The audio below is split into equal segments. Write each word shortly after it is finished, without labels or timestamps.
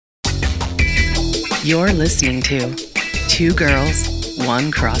You're listening to Two Girls,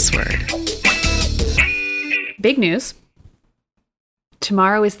 One Crossword. Big news.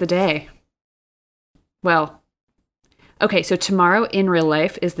 Tomorrow is the day. Well, okay, so tomorrow in real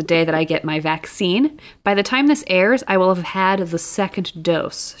life is the day that I get my vaccine. By the time this airs, I will have had the second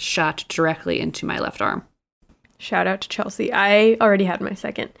dose shot directly into my left arm. Shout out to Chelsea. I already had my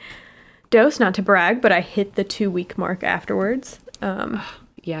second dose, not to brag, but I hit the 2-week mark afterwards.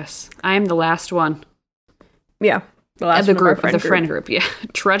 Yes, I am the last one. Yeah. The last Of the one group, our of the friend group, yeah.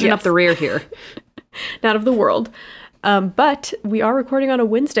 Trudging up the rear here. Not of the world. But we are recording on a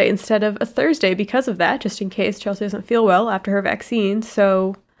Wednesday instead of a Thursday because of that, just in case Chelsea doesn't feel well after her vaccine.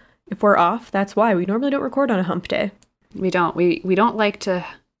 So if we're off, that's why. We normally don't record on a hump day. We don't. We don't like to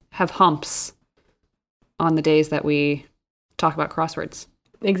have humps on the days that we talk about crosswords.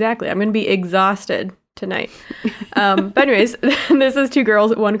 Exactly. I'm going to be exhausted tonight. But anyways, this is Two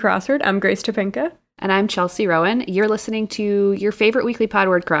Girls, One Crossword. I'm Grace Topinka. And I'm Chelsea Rowan. You're listening to your favorite weekly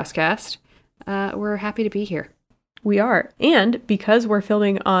Podword Crosscast. We're happy to be here. We are. And because we're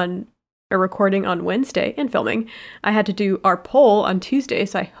recording on Wednesday and filming, I had to do our poll on Tuesday,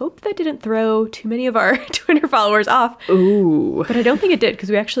 so I hope that didn't throw too many of our Twitter followers off. Ooh. But I don't think it did, because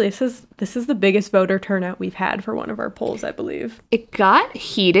this is the biggest voter turnout we've had for one of our polls, I believe. It got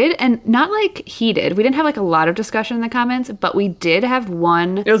heated, and not like heated. We didn't have like a lot of discussion in the comments, but we did have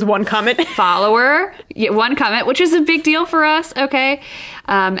one. It was one comment. Follower. Yeah, one comment, which is a big deal for us, okay?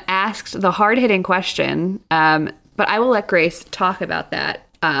 Asked the hard-hitting question, but I will let Grace talk about that.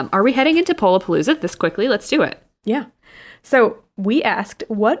 Are we heading into Pollapalooza this quickly? Let's do it. Yeah. So we asked,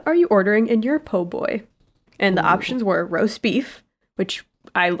 what are you ordering in your po' boy? And the options were roast beef, which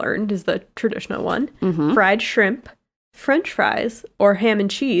I learned is the traditional one, fried shrimp, French fries, or ham and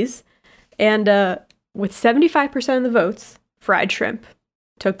cheese. And with 75% of the votes, fried shrimp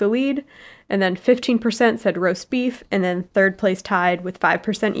took the lead. And then 15% said roast beef. And then third place tied with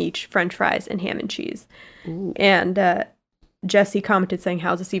 5% each, French fries and ham and cheese. Ooh. And Jesse commented saying,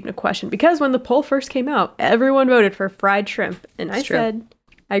 how's this even a question? Because when the poll first came out, everyone voted for fried shrimp. And I said,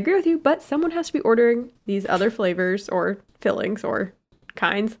 I agree with you, but someone has to be ordering these other flavors or fillings or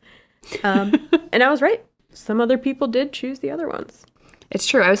kinds. And I was right. Some other people did choose the other ones. It's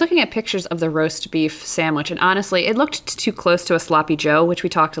true. I was looking at pictures of the roast beef sandwich, and honestly, it looked too close to a sloppy Joe, which we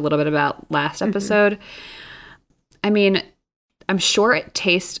talked a little bit about last episode. I mean, I'm sure it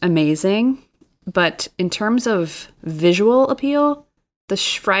tastes amazing, but in terms of visual appeal, the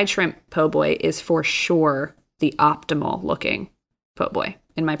fried shrimp po' boy is for sure the optimal looking po' boy,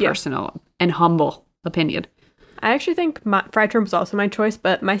 in my personal and humble opinion. I actually think fried shrimp was also my choice,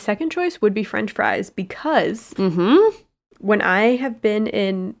 but my second choice would be French fries because when I have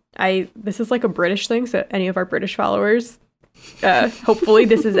been this is like a British thing, so any of our British followers, hopefully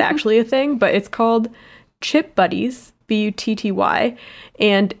this is actually a thing, but it's called Chip Buddies, Butty,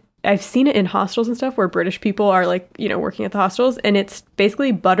 and I've seen it in hostels and stuff where British people are like, working at the hostels, and it's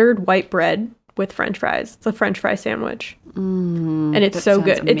basically buttered white bread with French fries. It's a French fry sandwich. And it's so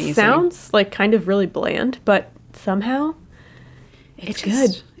good. Amazing. It sounds like kind of really bland, but somehow it's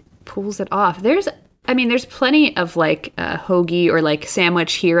good. Pulls it off. There's plenty of like hoagie or like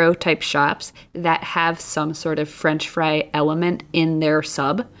sandwich hero type shops that have some sort of French fry element in their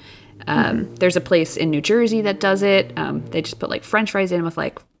sub. There's a place in New Jersey that does it. They just put like French fries in with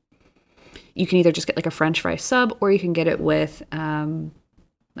like, you can either just get like a French fry sub or you can get it with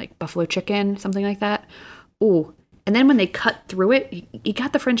like buffalo chicken, something like that. Ooh. And then when they cut through it, you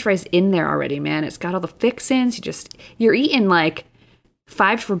got the French fries in there already, man. It's got all the fixins. You're eating like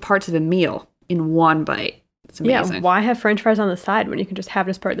 5 different parts of a meal in one bite. It's amazing. Yeah, why have French fries on the side when you can just have it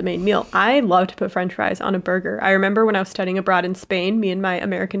as part of the main meal? I love to put French fries on a burger. I remember when I was studying abroad in Spain, me and my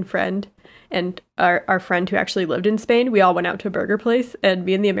American friend and our friend who actually lived in Spain, we all went out to a burger place, and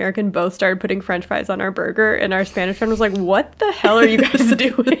me and the American both started putting French fries on our burger, and our Spanish friend was like, what the hell are you guys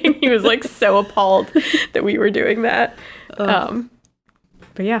doing? He was like so appalled that we were doing that. But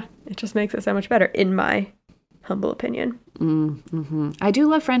yeah, it just makes it so much better, in my humble opinion. I do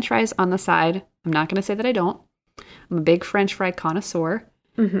love French fries on the side. I'm not going to say that I don't. I'm a big French fry connoisseur.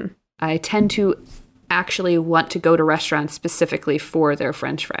 I tend to actually want to go to restaurants specifically for their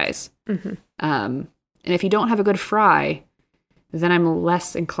French fries. And if you don't have a good fry, then I'm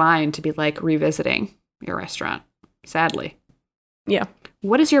less inclined to be like revisiting your restaurant, sadly. Yeah.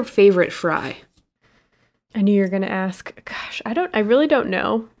 What is your favorite fry? I knew you were going to ask. Gosh, I really don't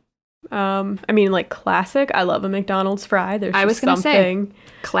know. Like classic, I love a McDonald's fry. There's just something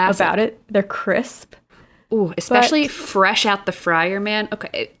about it. They're crisp. Ooh, especially fresh out the fryer, man.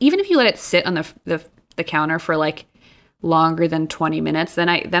 Okay, even if you let it sit on the counter for like longer than 20 minutes, then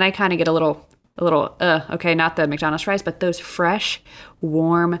I kind of get a little a little, okay, not the McDonald's fries, but those fresh,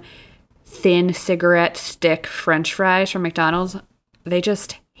 warm, thin cigarette stick French fries from McDonald's, they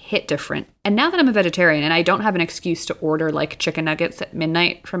just hit different. And now that I'm a vegetarian and I don't have an excuse to order like chicken nuggets at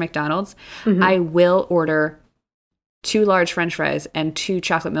midnight from McDonald's, I will order 2 large French fries and 2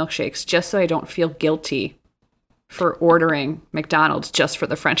 chocolate milkshakes just so I don't feel guilty for ordering McDonald's just for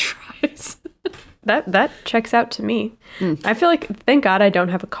the French fries. That checks out to me. I feel like, thank God I don't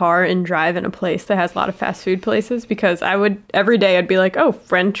have a car and drive in a place that has a lot of fast food places, because I would, every day I'd be like, oh,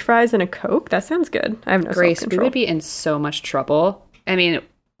 French fries and a Coke? That sounds good. I have no Grace, we self-control. would be in so much trouble. I mean,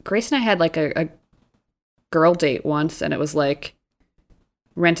 Grace and I had like a girl date once, and it was like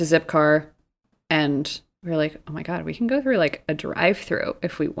rent a zip car, and we were like, oh my God, we can go through like a drive-through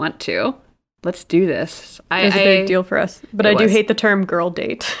if we want to. Let's do this. It was a big deal for us. But I do hate the term girl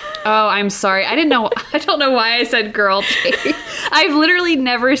date. Oh, I'm sorry. I don't know why I said girl date. I've literally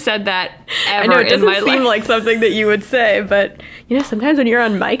never said that ever I know, it in my doesn't seem life. like something that you would say, but you know, sometimes when you're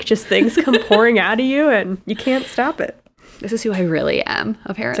on mic, just things come pouring out of you and you can't stop it. This is who I really am,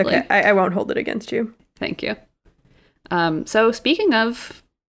 It's apparently. okay. I won't hold it against you. Thank you. So speaking of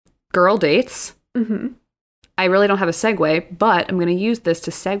girl dates, I really don't have a segue, but I'm going to use this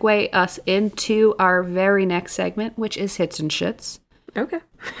to segue us into our very next segment, which is Hits and Shits. Okay.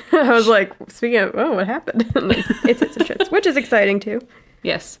 I was like, speaking of, oh, what happened? It's hits and shits, which is exciting too.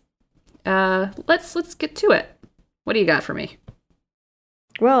 Yes. Let's get to it. What do you got for me?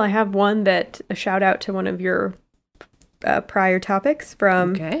 Well, I have one that, a shout out to one of your prior topics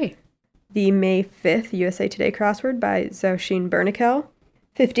from Okay. the May 5th USA Today crossword by Zoshine Bernikel.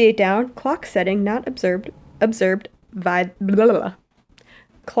 58 down, clock setting not observed by blah, blah, blah.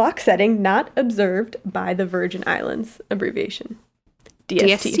 Clock setting not observed by the Virgin Islands, abbreviation.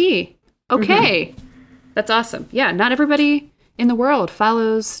 DST. Okay. That's awesome. Yeah, not everybody in the world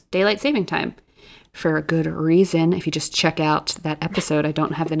follows daylight saving time for a good reason. If you just check out that episode, I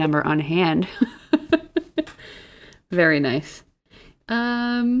don't have the number on hand. Very nice.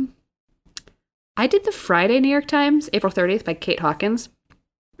 I did the Friday New York Times, April 30th by Kate Hawkins.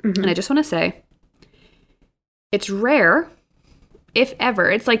 And I just want to say, it's rare, if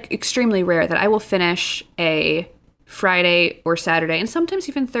ever, it's like extremely rare that I will finish a Friday or Saturday, and sometimes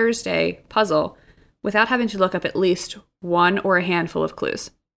even Thursday puzzle without having to look up at least one or a handful of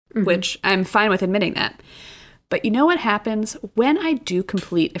clues, which I'm fine with admitting that. But you know what happens when I do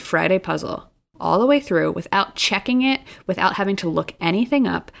complete a Friday puzzle all the way through without checking it, without having to look anything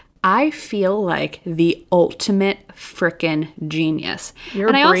up? I feel like the ultimate frickin' genius. You're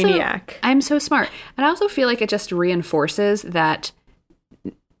and a brainiac. I'm so smart. And I also feel like it just reinforces that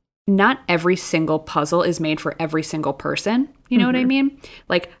not every single puzzle is made for every single person. You know what I mean?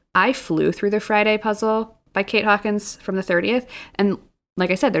 Like, I flew through the Friday puzzle by Kate Hawkins from the 30th. And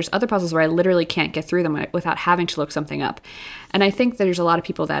like I said, there's other puzzles where I literally can't get through them without having to look something up. And I think there's a lot of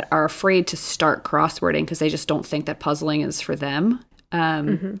people that are afraid to start crosswording because they just don't think that puzzling is for them.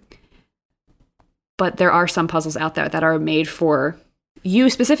 But there are some puzzles out there that are made for you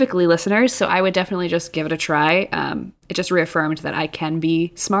specifically, listeners. So I would definitely just give it a try. It just reaffirmed that I can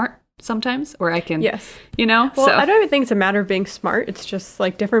be smart sometimes, or I can, Yes. you know? Well, so I don't even think it's a matter of being smart. It's just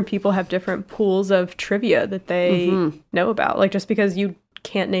like different people have different pools of trivia that they know about. Like, just because you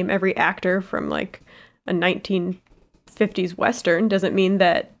can't name every actor from like a 1950s Western doesn't mean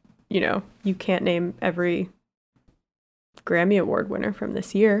that, you know, you can't name every Grammy Award winner from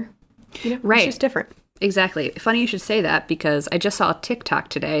this year. You know, Right. It's just different. Exactly. Funny you should say that, because I just saw a TikTok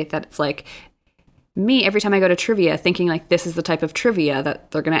today that it's like me every time I go to trivia thinking like this is the type of trivia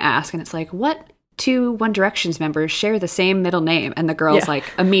that they're going to ask. And it's like, what two One Directions members share the same middle name? And the girl's like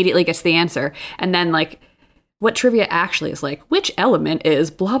immediately gets the answer. And then like what trivia actually is like, which element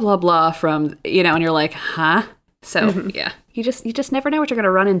is blah, blah, blah from, you know, and you're like, huh? So yeah, you just never know what you're going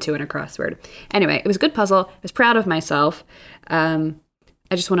to run into in a crossword. Anyway, it was a good puzzle. I was proud of myself. I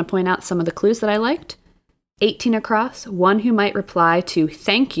just want to point out some of the clues that I liked. 18 across, one who might reply to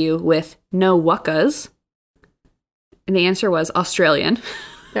thank you with no wuckas. And the answer was Australian.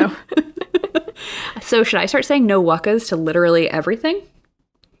 No, So should I start saying no wuckas to literally everything?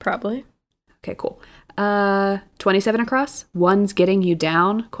 probably. Okay, cool. 27 across, one's getting you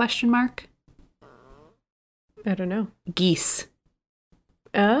down, question mark. I don't know. Geese.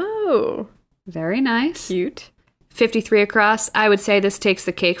 Oh, Very nice. cute. 53 across, I would say this takes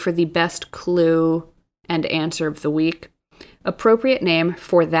the cake for the best clue and answer of the week. Appropriate name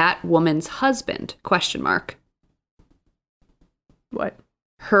for that woman's husband, question mark. What?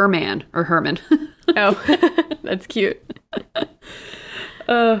 Herman or Herman. Oh, that's cute.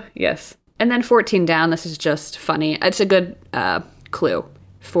 Yes. And then 14 down, this is just funny. It's a good clue.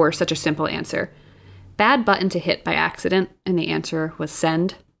 for such a simple answer. Bad button to hit by accident, and the answer was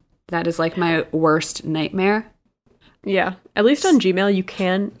send. That is like my worst nightmare. Yeah. At least on Gmail, you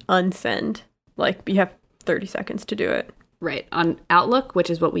can unsend. Like, you have 30 seconds to do it. Right. On Outlook, which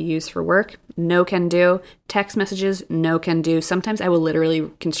is what we use for work, no can do. Text messages, no can do. Sometimes I will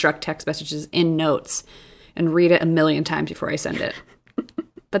literally construct text messages in Notes and read it a million times before I send it.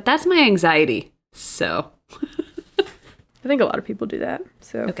 But that's my anxiety. So. I think a lot of people do that.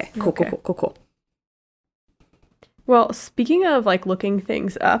 So Okay. Cool. Well, speaking of like looking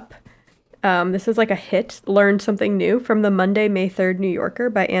things up, this is like a hit, Learned Something New from the Monday, May 3rd New Yorker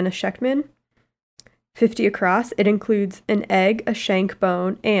by Anna Schechtman. 50 across, it includes an egg, a shank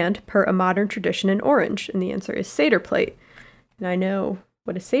bone, and, per a modern tradition, an orange. And the answer is Seder plate. And I know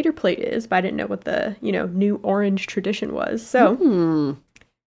what a Seder plate is, but I didn't know what the, new orange tradition was. So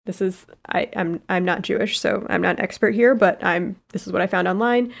this is, I'm not Jewish, so I'm not an expert here, but this is what I found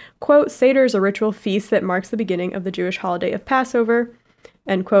online. Quote, Seder is a ritual feast that marks the beginning of the Jewish holiday of Passover.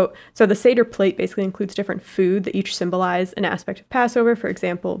 End quote. So the Seder plate basically includes different food that each symbolize an aspect of Passover. For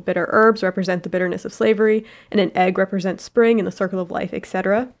example, bitter herbs represent the bitterness of slavery, and an egg represents spring and the circle of life,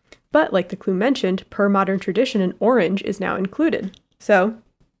 etc. But like the clue mentioned, per modern tradition, an orange is now included. So,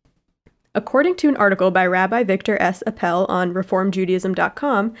 according to an article by Rabbi Victor S. Appel on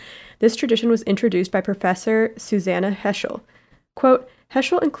reformjudaism.com, this tradition was introduced by Professor Susanna Heschel. Quote,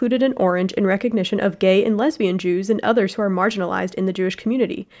 Heschel included an orange in recognition of gay and lesbian Jews and others who are marginalized in the Jewish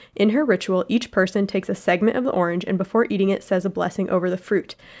community. In her ritual, each person takes a segment of the orange and before eating it says a blessing over the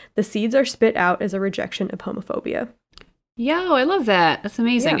fruit. The seeds are spit out as a rejection of homophobia. Yo, I love that. That's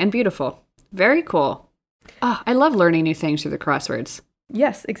amazing and beautiful. Very cool. Oh, I love learning new things through the crosswords.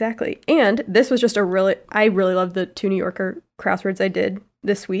 Yes, exactly. And this was just I really love the 2 New Yorker crosswords I did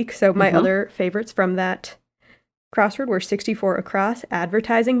this week. So my other favorites from that crossword were 64 across,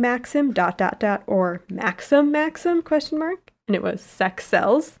 advertising maxim, ... or maxim, question mark. And it was sex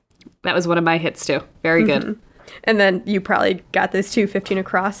sells. That was one of my hits too. Very good. And then you probably got this too, 15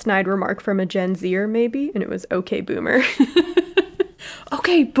 across, snide remark from a Gen Zer maybe. And it was okay boomer.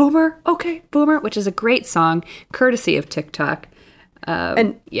 Okay boomer, which is a great song, courtesy of TikTok.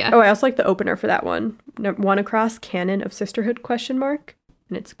 I also like the opener for that one. 1 across, canon of sisterhood question mark.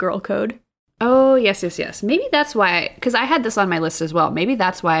 And it's girl code. Oh, yes. Maybe that's why, because I had this on my list as well. Maybe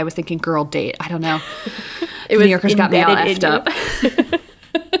that's why I was thinking girl date. I don't know. New Yorkers got me all effed up.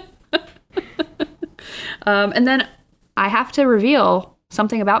 And then I have to reveal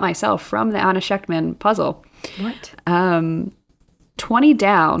something about myself from the Anna Schechtman puzzle. What? 20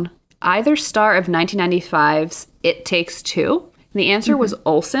 down, either star of 1995's It Takes Two. And the answer was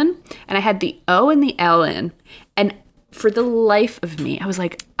Olsen. And I had the O and the L in. And for the life of me, I was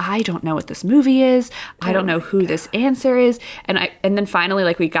like, I don't know what this movie is. I don't know who this answer is. And then finally,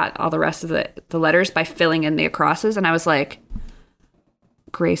 like, we got all the rest of the letters by filling in the acrosses. And I was like,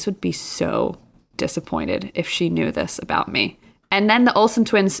 Grace would be so disappointed if she knew this about me. And then the Olsen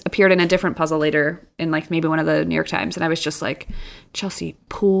twins appeared in a different puzzle later in like maybe one of the New York Times. And I was just like, Chelsea,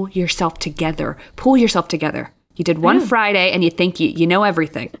 pull yourself together. Pull yourself together. You did one Friday and you think you know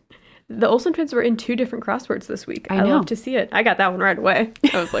everything. The Olsen twins were in 2 different crosswords this week. I know. love to see it. I got that one right away.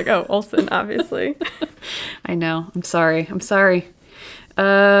 I was like, oh, Olsen, obviously. I know. I'm sorry.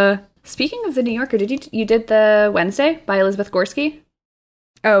 Speaking of the New Yorker, you did the Wednesday by Elizabeth Gorski?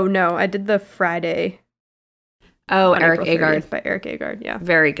 Oh, no. I did the Friday. Oh, Eric Agard. By Eric Agard, yeah.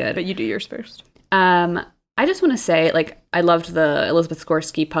 Very good. But you do yours first. I just want to say, like, I loved the Elizabeth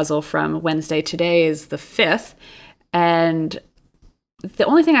Gorski puzzle from Wednesday. Today is the 5th. And the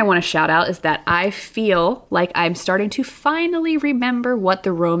only thing I want to shout out is that I feel like I'm starting to finally remember what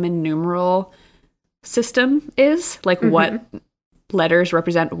the Roman numeral system is. Like, what letters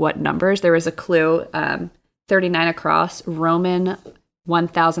represent what numbers. There was a clue, 39 across, Roman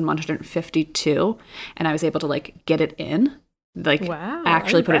 1152. And I was able to, like, get it in. Like,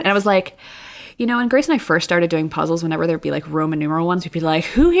 actually put it in. And I was like, when Grace and I first started doing puzzles, whenever there'd be, like, Roman numeral ones, we'd be like,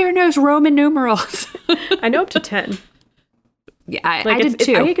 who here knows Roman numerals? I know up to 10. Yeah, I did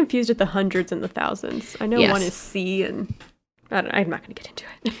too. I get confused with the hundreds and the thousands. I know one is C, and I'm not going to get into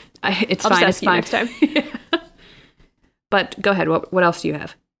it. It's I'll fine. Just ask It's you fine. next time. But go ahead. What else do you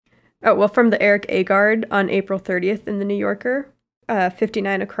have? Oh, well, from the Eric Agard on April 30th in the New Yorker,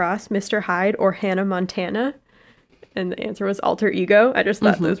 59 across, Mr. Hyde or Hannah Montana. And the answer was alter ego. I just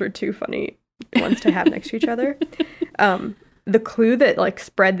thought those were 2 funny ones to have next to each other. The clue that like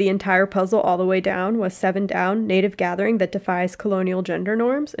spread the entire puzzle all the way down was 7 down, native gathering that defies colonial gender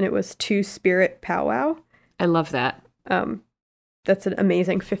norms, and it was 2 spirit powwow. I love that. That's an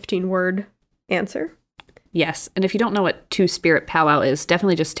amazing 15-word answer. Yes. And if you don't know what two-spirit powwow is,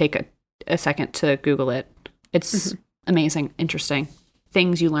 definitely just take a second to Google it. It's amazing, interesting.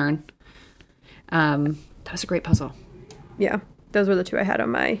 Things you learn. That was a great puzzle. Yeah. Those were the two I had on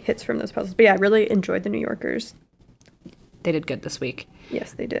my hits from those puzzles. But yeah, I really enjoyed the New Yorkers. They did good this week.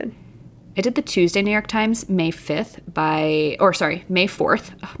 Yes, they did. I did the Tuesday New York Times, May 4th. May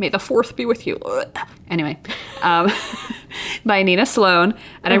 4th. Oh, may the 4th be with you. Ugh. Anyway, by Nina Sloan.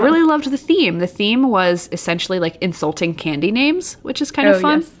 And I really loved the theme. The theme was essentially like insulting candy names, which is kind of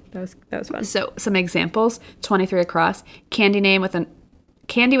fun. Yes. That was fun. So some examples, 23 across. Candy with an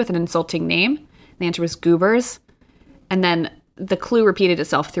insulting name. The answer was Goobers. And then the clue repeated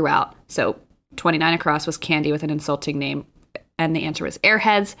itself throughout. So 29 across was candy with an insulting name. And the answer was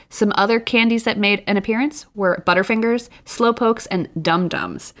Airheads. Some other candies that made an appearance were Butterfingers, Slowpokes, and Dum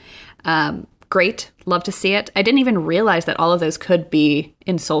Dums. Great. Love to see it. I didn't even realize that all of those could be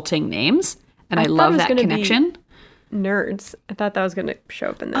insulting names. And I love that connection. Nerds. I thought that was going to show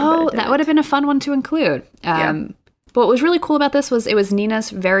up in there. Oh, that would have been a fun one to include. But what was really cool about this was it was Nina's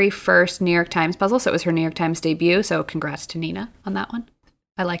very first New York Times puzzle. So it was her New York Times debut. So congrats to Nina on that one.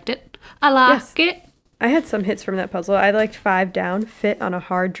 I liked it. I like it. I had some hits from that puzzle. I liked 5 down, fit on a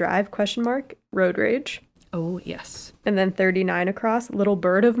hard drive, ? Road rage. Oh, yes. And then 39 across, little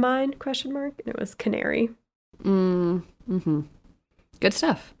bird of mine, ? And it was canary. Mm-hmm. Good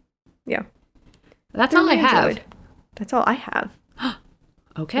stuff. Yeah. That's all I have. That's all I have.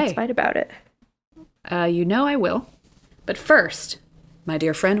 Okay. Let's fight about it. You know I will. But first, my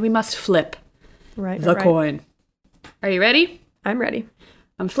dear friend, we must flip the coin. Are you ready? I'm ready.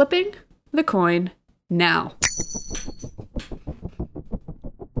 I'm flipping the coin now.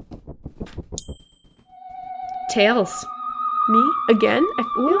 Tails. Me again? I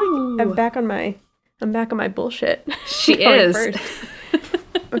feel like I'm back on my bullshit. She is.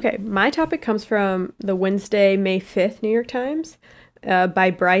 Okay, my topic comes from the Wednesday, May 5th New York Times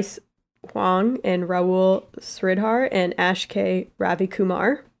by Bryce Huang and Rahul Sridhar and Ash K. Ravi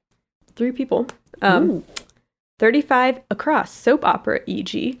Kumar. 3 people. 35 across, soap opera,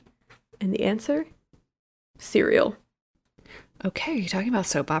 e.g. And the answer? Cereal. Okay, are you talking about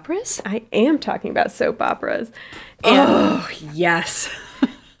soap operas? I am talking about soap operas. And, yes.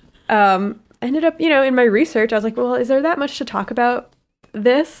 ended up, in my research, I was like, well, is there that much to talk about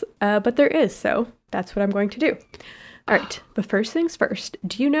this? But there is, so that's what I'm going to do. All right, but first things first,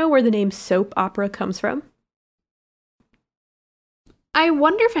 do you know where the name soap opera comes from? I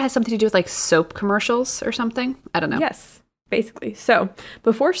wonder if it has something to do with like soap commercials or something. I don't know. Yes. Basically. So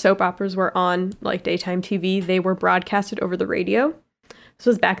before soap operas were on like daytime TV, they were broadcasted over the radio. This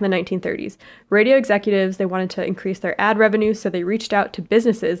was back in the 1930s. Radio executives, they wanted to increase their ad revenue, so they reached out to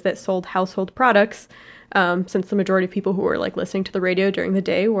businesses that sold household products, since the majority of people who were like listening to the radio during the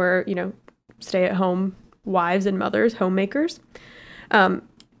day were, stay-at-home wives and mothers, homemakers.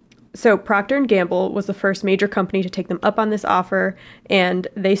 So Procter & Gamble was the first major company to take them up on this offer, and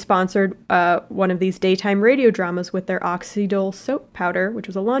they sponsored one of these daytime radio dramas with their Oxydol soap powder, which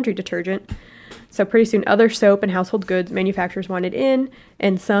was a laundry detergent. So pretty soon other soap and household goods manufacturers wanted in,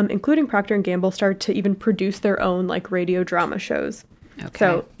 and some, including Procter & Gamble, started to even produce their own like radio drama shows. Okay.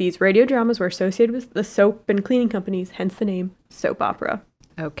 So these radio dramas were associated with the soap and cleaning companies, hence the name soap opera.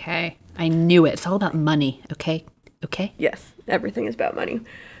 Okay. I knew it. It's all about money, okay? Okay? Yes, everything is about money.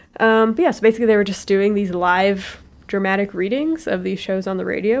 But yeah, so basically they were just doing these live dramatic readings of these shows on the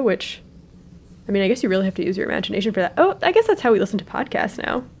radio, which, I mean, I guess you really have to use your imagination for that. Oh, I guess that's how we listen to podcasts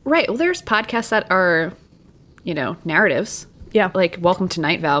now. Right. Well, there's podcasts that are, narratives. Yeah. Like Welcome to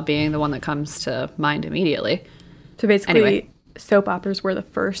Night Vale being the one that comes to mind immediately. So basically, soap operas were the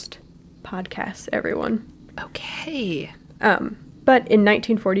first podcasts, everyone. Okay. But in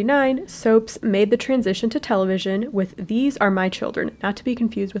 1949, soaps made the transition to television with These Are My Children, not to be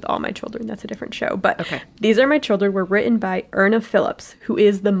confused with All My Children. That's a different show. But These Are My Children were written by Erna Phillips, who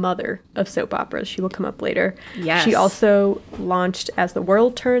is the mother of soap operas. She will come up later. Yes. She also launched As the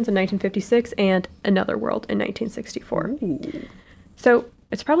World Turns in 1956 and Another World in 1964. Ooh. So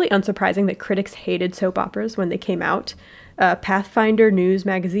it's probably unsurprising that critics hated soap operas when they came out. Pathfinder News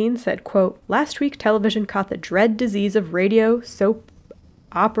magazine said, quote, "Last week television caught the dread disease of radio soap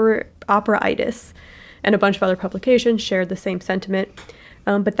operaitis," and a bunch of other publications shared the same sentiment.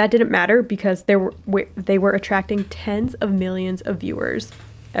 But that didn't matter because they were attracting tens of millions of viewers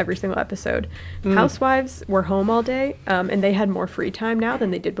every single episode. Housewives were home all day, and they had more free time now than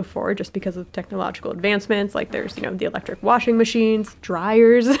they did before just because of technological advancements. Like there's, the electric washing machines,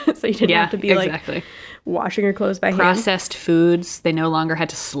 dryers, so you didn't have to be like washing your clothes by hand. Processed foods. They no longer had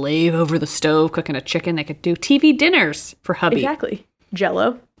to slave over the stove cooking a chicken. They could do TV dinners for hubby. Exactly.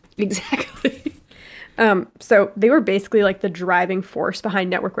 Jell-O. Exactly. So they were basically like the driving force behind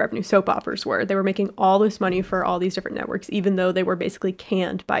network revenue. Soap operas were. They were making all this money for all these different networks, even though they were basically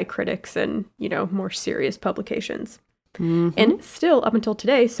canned by critics and, more serious publications. And still, up until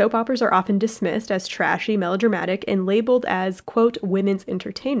today, soap operas are often dismissed as trashy, melodramatic, and labeled as, quote, women's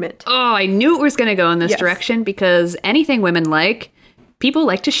entertainment. Oh, I knew it was going to go in this Yes. direction because anything women like, people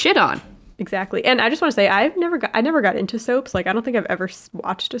like to shit on. Exactly. And I just want to say, I never got into soaps. Like, I don't think I've ever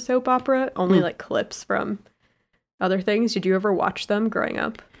watched a soap opera, only like clips from other things. Did you ever watch them growing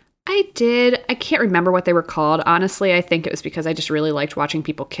up? I did. I can't remember what they were called. Honestly, I think it was because I just really liked watching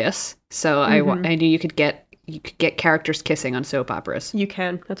people kiss. So I knew you could get characters kissing on soap operas. You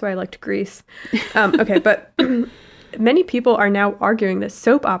can. That's why I liked Grease. Okay, but many people are now arguing that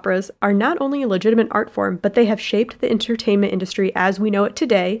soap operas are not only a legitimate art form, but they have shaped the entertainment industry as we know it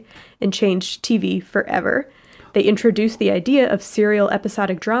today and changed TV forever. They introduced the idea of serial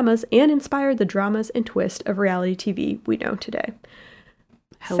episodic dramas and inspired the dramas and twist of reality TV we know today.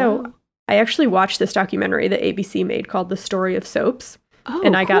 Hello. So I actually watched this documentary that ABC made called The Story of Soaps. Oh,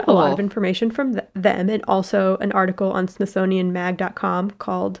 and I got a lot cool. of information from them, and also an article on SmithsonianMag.com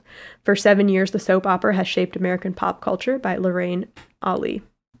called For 7 Years, the Soap Opera Has Shaped American Pop Culture by Lorraine Ali.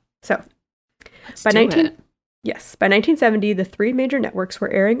 So, Let's by do it. by 1970, the three major networks were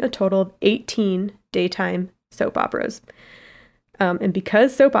airing a total of 18 daytime soap operas. And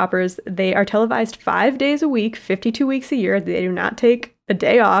because soap operas, they are televised 5 days a week, 52 weeks a year. They do not take a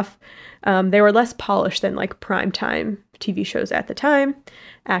day off. They were less polished than like primetime TV shows at the time.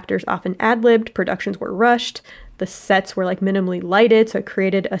 Actors often ad-libbed, productions were rushed, the sets were like minimally lighted, so it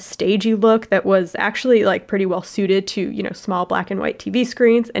created a stagey look that was actually like pretty well suited to, small black and white TV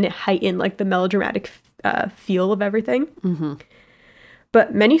screens, and it heightened like the melodramatic feel of everything. Mm-hmm.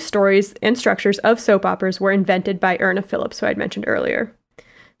 But many stories and structures of soap operas were invented by Irna Phillips, who I'd mentioned earlier.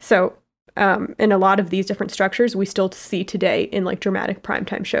 So, and a lot of these different structures we still see today in like dramatic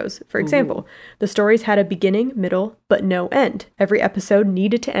primetime shows. For example, the stories had a beginning, middle, but no end. Every episode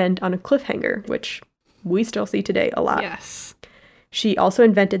needed to end on a cliffhanger, which we still see today a lot. Yes. She also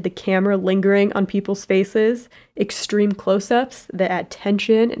invented the camera lingering on people's faces, extreme close-ups that add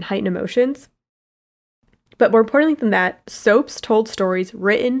tension and heighten emotions. But more importantly than that, soaps told stories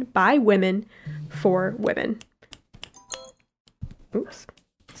written by women for women. Oops.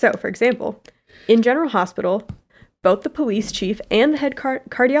 So, for example, in General Hospital, both the police chief and the head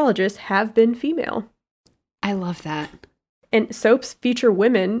cardiologist have been female. I love that. And soaps feature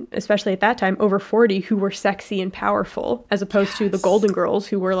women, especially at that time, over 40, who were sexy and powerful, as opposed to the Golden Girls,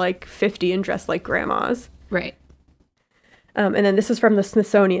 who were like 50 and dressed like grandmas. Right. And then this is from the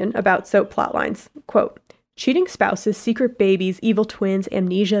Smithsonian about soap plotlines. Quote, cheating spouses, secret babies, evil twins,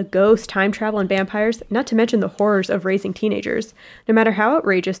 amnesia, ghosts, time travel, and vampires, not to mention the horrors of raising teenagers. No matter how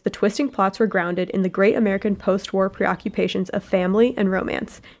outrageous, the twisting plots were grounded in the great American post-war preoccupations of family and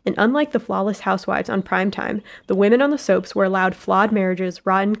romance. And unlike the flawless housewives on prime time, the women on the soaps were allowed flawed marriages,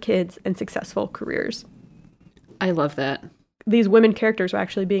 rotten kids, and successful careers. I love that. These women characters were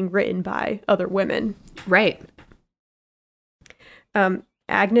actually being written by other women. Right.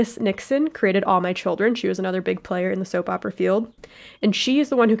 Agnes Nixon created All My Children. She was another big player in the soap opera field. And she is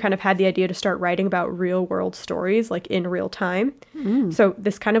the one who kind of had the idea to start writing about real world stories, like in real time. So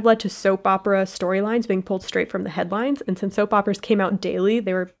this kind of led to soap opera storylines being pulled straight from the headlines. And since soap operas came out daily,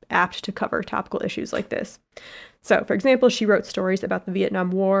 they were apt to cover topical issues like this. So, for example, she wrote stories about the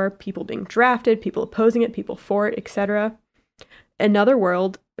Vietnam War, people being drafted, people opposing it, people for it, etc. Another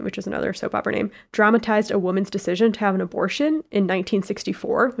World, which is another soap opera name, dramatized a woman's decision to have an abortion in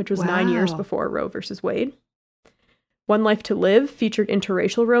 1964, which was 9 years before Roe versus Wade. One Life to Live featured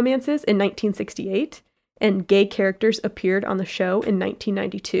interracial romances in 1968, and gay characters appeared on the show in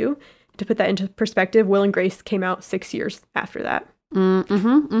 1992. To put that into perspective, Will and Grace came out 6 years after that. In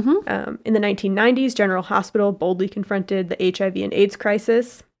the 1990s, General Hospital boldly confronted the HIV and AIDS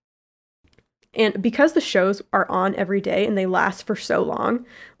crisis. And because the shows are on every day and they last for so long,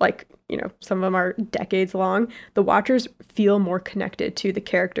 like, some of them are decades long, the watchers feel more connected to the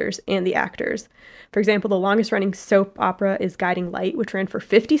characters and the actors. For example, the longest running soap opera is Guiding Light, which ran for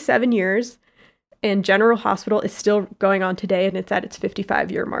 57 years. And General Hospital is still going on today, and it's at its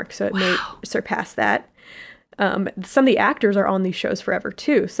 55-year mark, so it may surpass that. Some of the actors are on these shows forever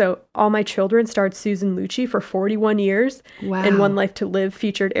too. So All My Children starred Susan Lucci for 41 years. Wow. And One Life to Live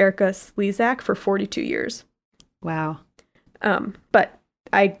featured Erica Slezak for 42 years. Wow.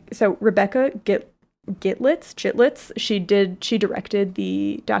 So Rebecca Gitlitz. She directed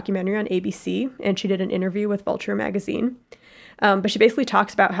the documentary on ABC, and she did an interview with Vulture magazine. But she basically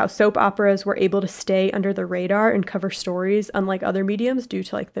talks about how soap operas were able to stay under the radar and cover stories unlike other mediums due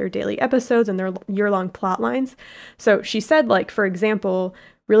to like their daily episodes and their year-long plot lines. So she said, like, for example,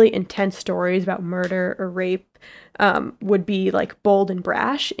 really intense stories about murder or rape would be like bold and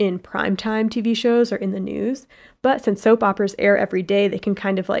brash in primetime TV shows or in the news. But since soap operas air every day, they can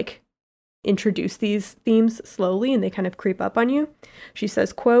kind of like introduce these themes slowly and they kind of creep up on you. She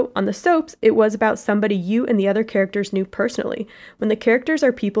says, quote, "On the soaps, it was about somebody you and the other characters knew personally. When the characters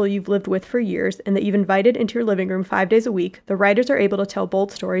are people you've lived with for years and that you've invited into your living room 5 days a week, the writers are able to tell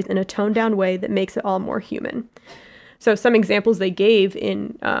bold stories in a toned down way that makes it all more human." So some examples they gave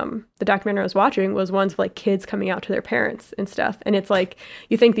in the documentary I was watching was ones of like kids coming out to their parents and stuff. And it's like,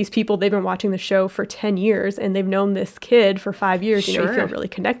 you think these people, they've been watching the show for 10 years and they've known this kid for 5 years. You know, you feel really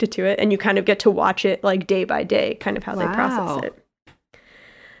connected to it and you kind of get to watch it like day by day, kind of how they process it.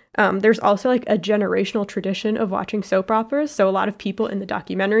 There's also like a generational tradition of watching soap operas. So a lot of people in the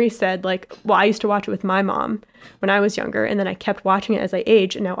documentary said like, well, I used to watch it with my mom when I was younger. And then I kept watching it as I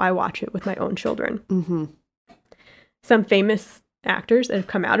aged. And now I watch it with my own children. Mm-hmm. Some famous actors that have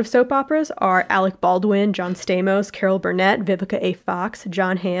come out of soap operas are Alec Baldwin, John Stamos, Carol Burnett, Vivica A. Fox,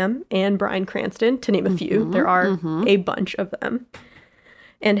 John Hamm, and Bryan Cranston, to name a few. There are a bunch of them.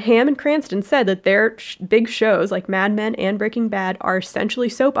 And Hamm and Cranston said that their big shows like Mad Men and Breaking Bad are essentially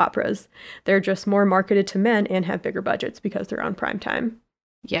soap operas. They're just more marketed to men and have bigger budgets because they're on prime time.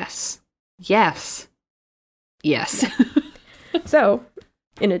 Yes. Yes. Yes. So,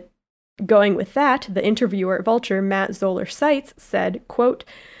 going with that, the interviewer at Vulture, Matt Zoller Seitz, said, quote,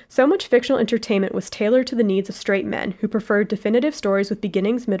 "So much fictional entertainment was tailored to the needs of straight men who preferred definitive stories with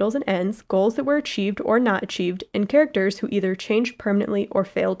beginnings, middles, and ends, goals that were achieved or not achieved, and characters who either changed permanently or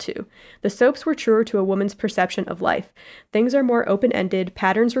failed to. The soaps were truer to a woman's perception of life. Things are more open-ended,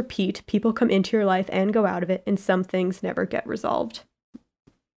 patterns repeat, people come into your life and go out of it, and some things never get resolved."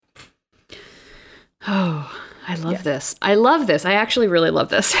 Oh, I love this. I love this. I actually really love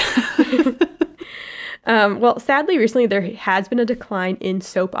this. Well, sadly, recently there has been a decline in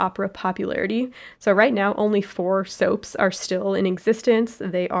soap opera popularity. So right now, only 4 soaps are still in existence.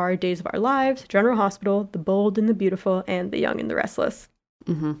 They are Days of Our Lives, General Hospital, The Bold and the Beautiful, and The Young and the Restless.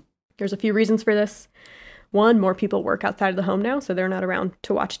 Mm-hmm. There's a few reasons for this. One, more people work outside of the home now, so they're not around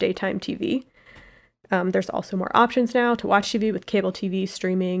to watch daytime TV. There's also more options now to watch TV with cable TV,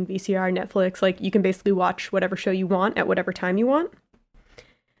 streaming, VCR, Netflix. Like, you can basically watch whatever show you want at whatever time you want.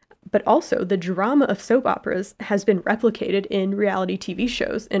 But also, the drama of soap operas has been replicated in reality TV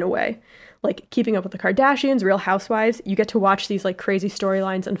shows in a way. Like Keeping Up with the Kardashians, Real Housewives, you get to watch these like crazy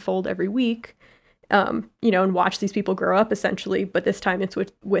storylines unfold every week, and watch these people grow up essentially, but this time it's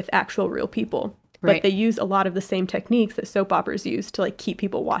with actual real people. Right. But they use a lot of the same techniques that soap operas use to like keep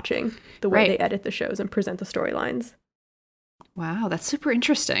people watching, the way they edit the shows and present the storylines. Wow, that's super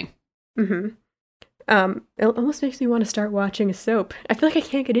interesting. Mm-hmm. It almost makes me want to start watching a soap. I feel like I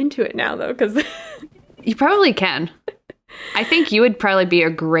can't get into it now though, because You probably can. I think you would probably be a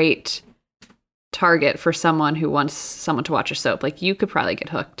great target for someone who wants someone to watch a soap. Like, you could probably get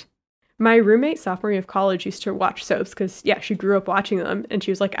hooked. My roommate sophomore year of college used to watch soaps because, she grew up watching them. And she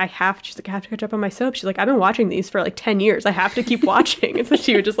was like, I have to catch up on my soap. She's like, I've been watching these for like 10 years. I have to keep watching. And so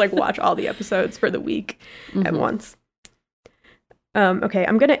she would just like watch all the episodes for the week at once. Okay,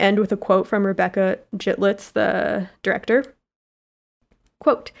 I'm going to end with a quote from Rebecca Gitlitz, the director.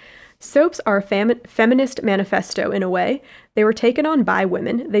 Quote, "Soaps are a feminist manifesto in a way. They were taken on by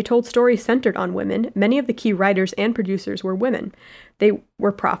women. They told stories centered on women. Many of the key writers and producers were women. They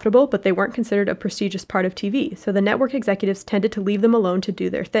were profitable, but they weren't considered a prestigious part of TV, so the network executives tended to leave them alone to do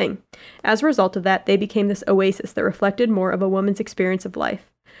their thing. As a result of that, they became this oasis that reflected more of a woman's experience of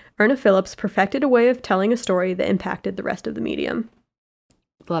life. Erna Phillips perfected a way of telling a story that impacted the rest of the medium."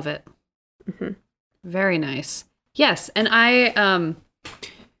 Love it. Mm-hmm. Very nice. Yes, and I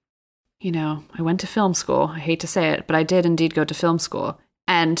went to film school. I hate to say it, but I did indeed go to film school.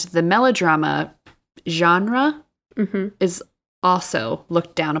 And the melodrama genre is also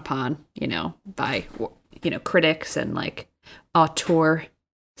looked down upon, by, critics and like auteur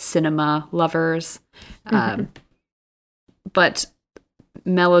cinema lovers. But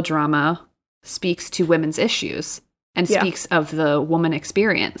melodrama speaks to women's issues and speaks of the woman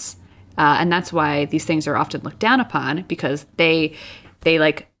experience. And that's why these things are often looked down upon, because they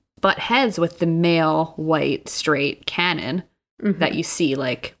like butt heads with the male, white, straight canon that you see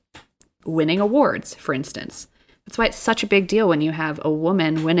like winning awards, for instance. That's why it's such a big deal when you have a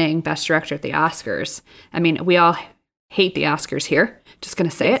woman winning Best Director at the Oscars. I mean, we all hate the Oscars here, just going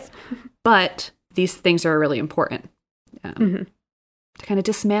to say it. But these things are really important. To kind of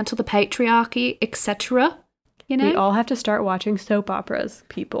dismantle the patriarchy, etc. You know? We all have to start watching soap operas,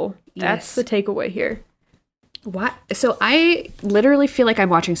 people. That's the takeaway here. What? So I literally feel like I'm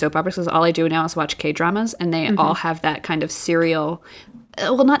watching soap operas because all I do now is watch K-dramas, and they all have that kind of serial,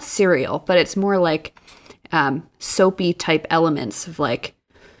 well, not serial, but it's more like soapy type elements of like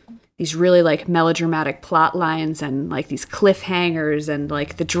these really like melodramatic plot lines and like these cliffhangers, and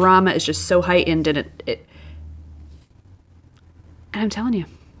like the drama is just so heightened, and it and I'm telling you,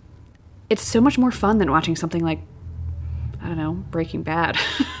 it's so much more fun than watching something like, I don't know, Breaking Bad.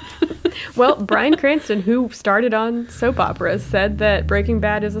 Well, Bryan Cranston, who started on soap operas, said that Breaking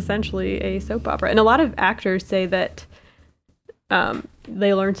Bad is essentially a soap opera. And a lot of actors say that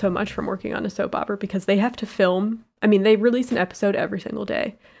they learn so much from working on a soap opera because they have to film. I mean, they release an episode every single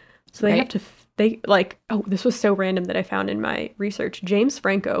day. So they have to, oh, this was so random that I found in my research. James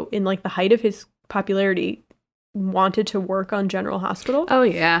Franco, in like the height of his popularity, wanted to work on General Hospital. Oh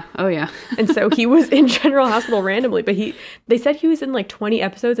yeah. And so he was in General Hospital randomly, but they said he was in like 20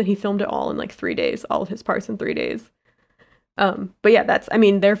 episodes and he filmed it all in like 3 days, all of his parts in 3 days. But yeah, it's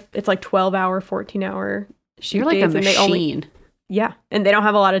like 12-hour, 14-hour shoot You're like days, a machine. And they don't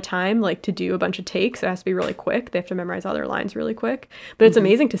have a lot of time like to do a bunch of takes. It has to be really quick. They have to memorize all their lines really quick. But it's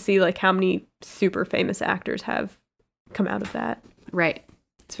amazing to see like how many super famous actors have come out of that. Right.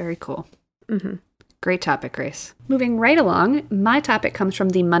 It's very cool. Great topic, Grace. Moving right along, my topic comes from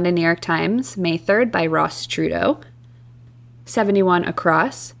the Monday New York Times, May 3rd, by Ross Trudeau. 71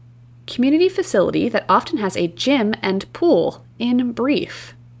 across. Community facility that often has a gym and pool, in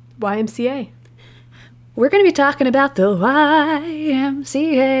brief. YMCA. We're going to be talking about the YMCA.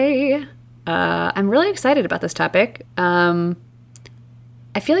 I'm really excited about this topic. I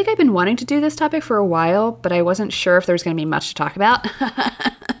feel like I've been wanting to do this topic for a while, but I wasn't sure if there was going to be much to talk about.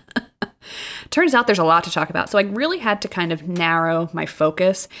 Turns out there's a lot to talk about. So I really had to kind of narrow my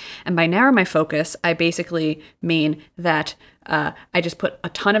focus. And by narrow my focus, I basically mean that I just put a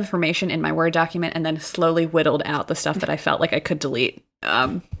ton of information in my Word document and then slowly whittled out the stuff that I felt like I could delete.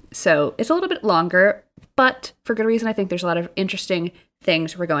 So it's a little bit longer, but for good reason. I think there's a lot of interesting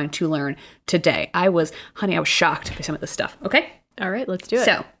things we're going to learn today. I was shocked by some of this stuff. Okay? All right, let's do it.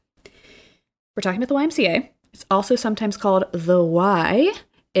 So we're talking about the YMCA. It's also sometimes called the Y.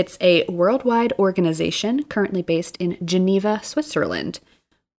 It's a worldwide organization currently based in Geneva, Switzerland.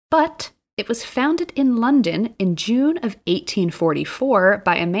 But it was founded in London in June of 1844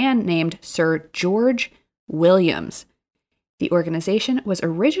 by a man named Sir George Williams. The organization was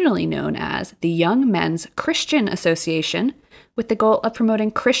originally known as the Young Men's Christian Association, with the goal of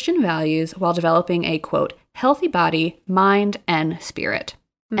promoting Christian values while developing a, quote, healthy body, mind, and spirit,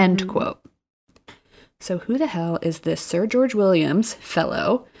 end quote. So who the hell is this Sir George Williams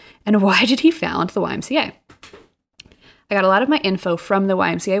fellow, and why did he found the YMCA? I got a lot of my info from the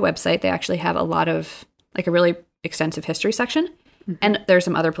YMCA website. They actually have a lot of, like a really extensive history section, and there's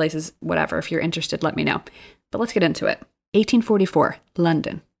some other places, whatever. If you're interested, let me know. But let's get into it. 1844,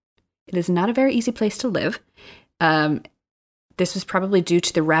 London. It is not a very easy place to live. This was probably due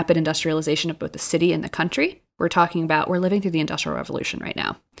to the rapid industrialization of both the city and the country. We're living through the Industrial Revolution right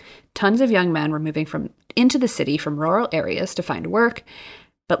now. Tons of young men were moving into the city from rural areas to find work,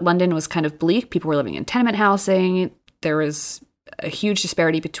 but London was kind of bleak. People were living in tenement housing. There was a huge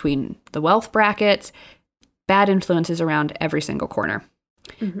disparity between the wealth brackets, bad influences around every single corner.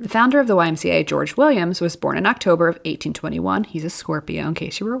 The founder of the YMCA, George Williams, was born in October of 1821. He's a Scorpio, in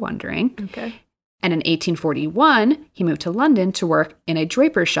case you were wondering. Okay. And in 1841, he moved to London to work in a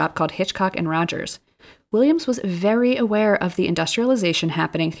draper's shop called Hitchcock and Rogers. Williams was very aware of the industrialization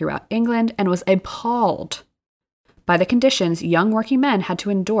happening throughout England and was appalled by the conditions young working men had to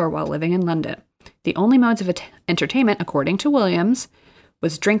endure while living in London. The only modes of entertainment, according to Williams,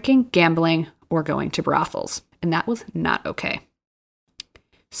 was drinking, gambling, or going to brothels. And that was not okay.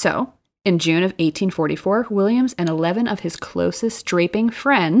 So, in June of 1844, Williams and 11 of his closest draping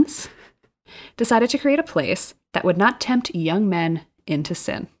friends decided to create a place that would not tempt young men into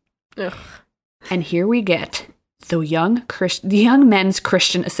sin. Ugh. And here we get the Young Men's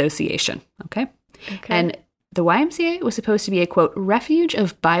Christian Association, okay? And the YMCA was supposed to be a, quote, refuge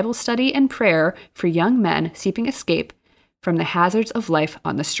of Bible study and prayer for young men seeking escape from the hazards of life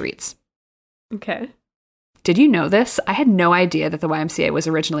on the streets. Okay. Did you know this? I had no idea that the YMCA was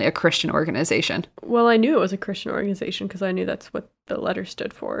originally a Christian organization. Well, I knew it was a Christian organization because I knew that's what the letter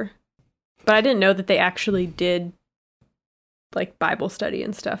stood for. But I didn't know that they actually did, like, Bible study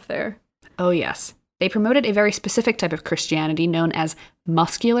and stuff there. Oh, yes. They promoted a very specific type of Christianity known as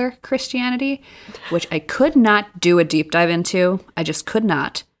muscular Christianity, which I could not do a deep dive into. I just could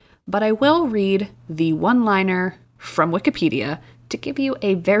not. but I will read the one-liner from Wikipedia to give you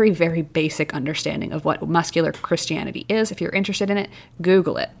a very, very basic understanding of what muscular Christianity is. If you're interested in it,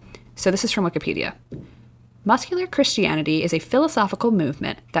 Google it. So this is from Wikipedia. Muscular Christianity is a philosophical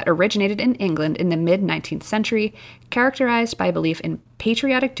movement that originated in England in the mid-19th century, characterized by belief in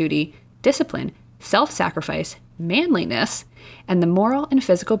patriotic duty, discipline, self-sacrifice, manliness, and the moral and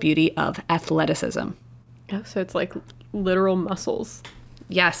physical beauty of athleticism. Oh, so it's like literal muscles.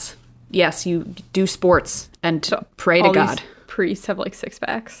 Yes. Yes, you do sports and So pray to all God. these priests have like six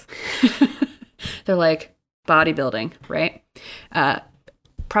packs. They're like bodybuilding, right?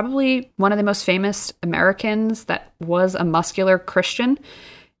 Probably one of the most famous Americans that was a muscular Christian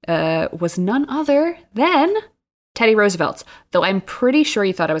was none other than Teddy Roosevelt. Though I'm pretty sure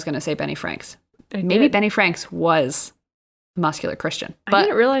you thought I was going to say Benny Franks. Maybe did. Benny Franks was a muscular Christian. I But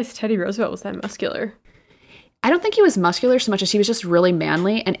didn't realize Teddy Roosevelt was that muscular. I don't think he was muscular so much as he was just really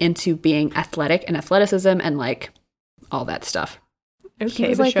manly and into being athletic and athleticism and like all that stuff. Okay,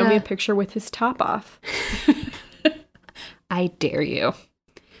 was but like show me a- a picture with his top off. I dare you.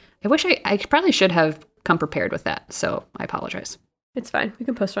 I wish I probably should have come prepared with that, so I apologize. It's fine. We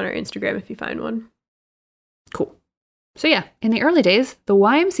can post on our Instagram if you find one. Cool. So yeah, in the early days, the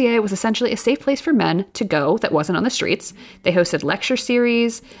YMCA was essentially a safe place for men to go that wasn't on the streets. They hosted lecture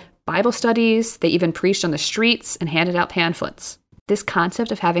series, Bible studies, they even preached on the streets and handed out pamphlets. This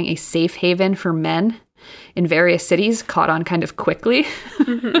concept of having a safe haven for men in various cities caught on kind of quickly.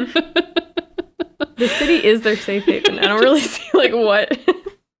 The city is their safe haven. I don't really see like what.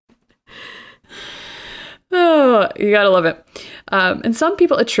 Oh, you gotta love it. And some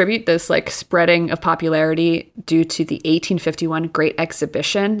people attribute this like spreading of popularity due to the 1851 Great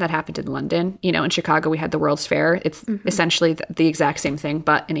Exhibition that happened in London. You know, in Chicago, we had the World's Fair. It's essentially the exact same thing,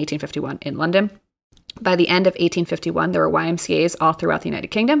 but in 1851 in London. By the end of 1851, there were YMCAs all throughout the United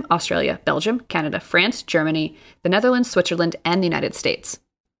Kingdom, Australia, Belgium, Canada, France, Germany, the Netherlands, Switzerland, and the United States.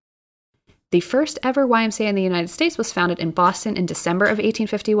 The first ever YMCA in the United States was founded in Boston in December of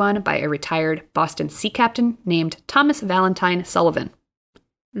 1851 by a retired Boston sea captain named Thomas Valentine Sullivan.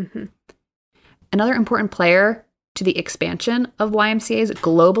 Another important player to the expansion of YMCAs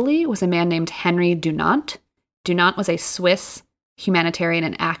globally was a man named Henry Dunant. Dunant was a Swiss humanitarian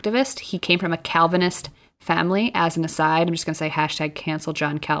and activist. He came from a Calvinist family. As an aside, I'm just going to say hashtag cancel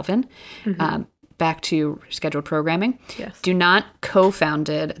John Calvin. Back to scheduled programming. Yes. Dunant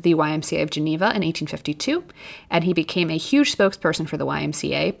co-founded the YMCA of Geneva in 1852, and he became a huge spokesperson for the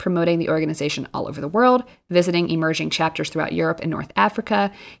YMCA, promoting the organization all over the world, visiting emerging chapters throughout Europe and North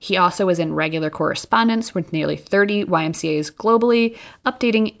Africa. He also was in regular correspondence with nearly 30 YMCAs globally,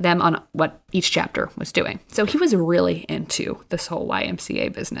 updating them on what each chapter was doing. So he was really into this whole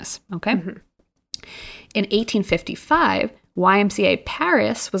YMCA business, okay? In 1855, YMCA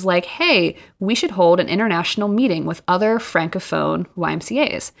Paris was like, hey, we should hold an international meeting with other Francophone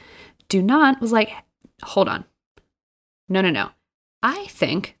YMCAs. Dunant was like, hold on. No. I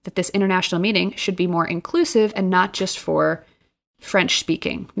think that this international meeting should be more inclusive and not just for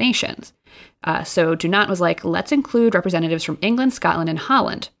French-speaking nations. So Dunant was like, let's include representatives from England, Scotland, and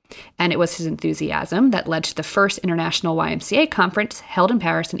Holland. And it was his enthusiasm that led to the first international YMCA conference held in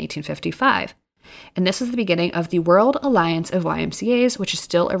Paris in 1855. And this is the beginning of the World Alliance of YMCAs, which is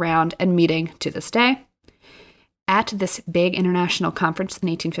still around and meeting to this day. At this big international conference in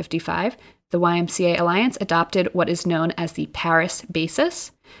 1855, the YMCA Alliance adopted what is known as the Paris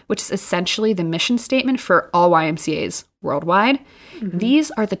Basis, which is essentially the mission statement for all YMCAs worldwide.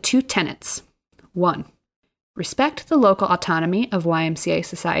 These are the two tenets. 1, respect the local autonomy of YMCA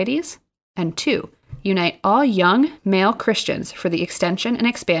societies. And 2, unite all young male Christians for the extension and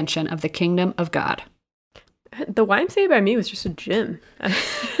expansion of the kingdom of God. The YMCA by me was just a gym.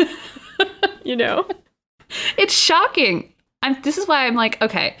 You know? It's shocking. This is why I'm like,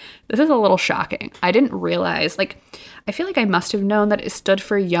 okay, this is a little shocking. I didn't realize, like, I feel like I must have known that it stood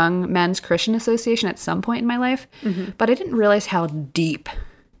for Young Men's Christian Association at some point in my life, but I didn't realize how deep,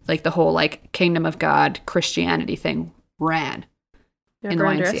 like, the whole, like, kingdom of God Christianity thing ran in the Never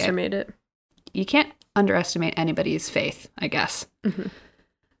YMCA. underestimate it. You can't underestimate anybody's faith, I guess.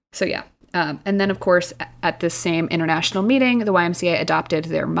 So yeah. And then, of course, at this same international meeting, the YMCA adopted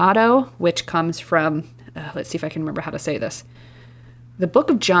their motto, which comes from, let's see if I can remember how to say this. The Book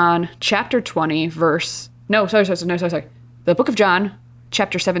of John, chapter 20, verse... No, sorry. The Book of John,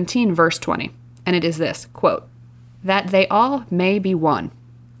 chapter 17, verse 20. And it is this, quote, that they all may be one,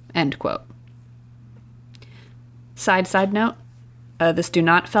 end quote. Side note. This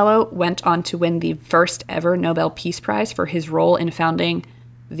Dunant fellow went on to win the first ever Nobel Peace Prize for his role in founding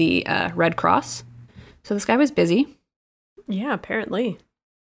the Red Cross. So this guy was busy. Yeah, apparently.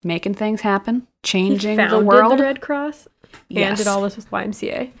 making things happen, changing He the founded world. the Red Cross and Yes. did all this with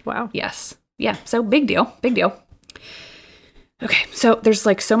YMCA. Wow. Yes. Yeah. So big deal. Big deal. Okay. So there's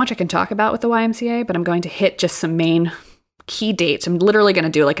like so much I can talk about with the YMCA, but I'm going to hit just some main key dates. I'm literally going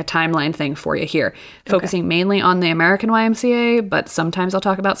to do like a timeline thing for you here, focusing mainly on the American YMCA, but sometimes I'll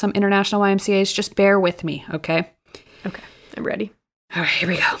talk about some international YMCAs. Just bear with me. Okay. Okay. I'm ready. All right. Here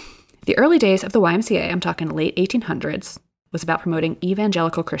we go. The early days of the YMCA, I'm talking late 1800s, was about promoting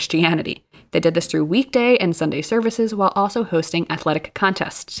evangelical Christianity. They did this through weekday and Sunday services while also hosting athletic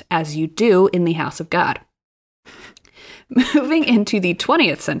contests, as you do in the house of God. Moving into the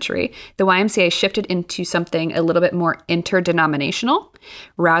 20th century, the YMCA shifted into something a little bit more interdenominational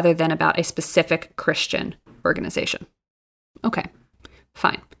rather than about a specific Christian organization. Okay,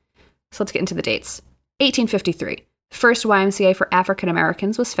 fine. So let's get into the dates. 1853. First YMCA for African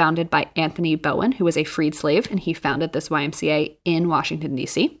Americans was founded by Anthony Bowen, who was a freed slave, and he founded this YMCA in Washington,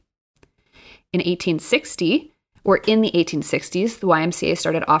 D.C. In the 1860s, the YMCA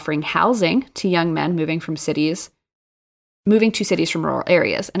started offering housing to young men moving to cities from rural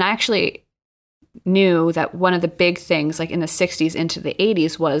areas. And I actually knew that one of the big things, like in the 60s into the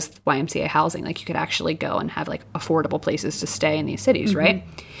 80s, was YMCA housing. Like you could actually go and have like affordable places to stay in these cities, right?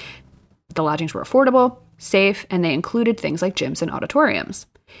 The lodgings were affordable, safe, and they included things like gyms and auditoriums.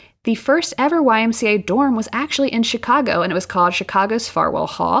 The first ever YMCA dorm was actually in Chicago, and it was called Chicago's Farwell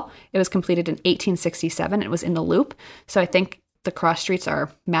Hall. It was completed in 1867. It was in the Loop. So I think the cross streets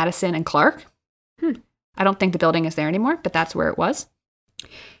are Madison and Clark. I don't think the building is there anymore, but that's where it was.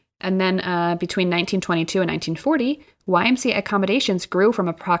 And then between 1922 and 1940, YMCA accommodations grew from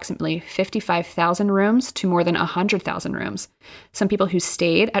approximately 55,000 rooms to more than 100,000 rooms. Some people who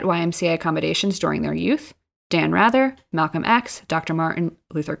stayed at YMCA accommodations during their youth: Dan Rather, Malcolm X, Dr. Martin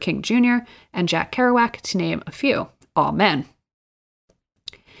Luther King Jr., and Jack Kerouac, to name a few, all men.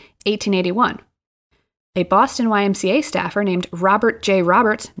 1881. A Boston YMCA staffer named Robert J.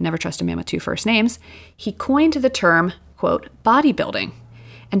 Roberts, never trust a man with two first names, he coined the term, quote, bodybuilding,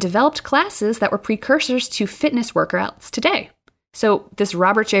 and developed classes that were precursors to fitness workouts today. So this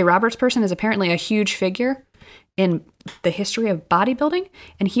Robert J. Roberts person is apparently a huge figure in the history of bodybuilding,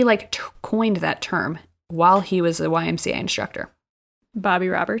 and he like coined that term while he was a YMCA instructor. Bobby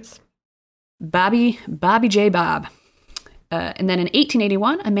Roberts. Bobby J. Bob. And then in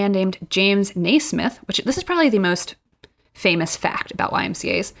 1881, a man named James Naismith, which this is probably the most famous fact about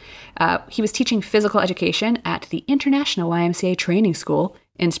YMCAs, he was teaching physical education at the International YMCA Training School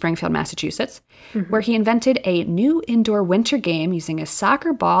in Springfield, Massachusetts, where he invented a new indoor winter game using a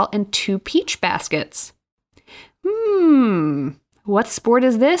soccer ball and 2 peach baskets. What sport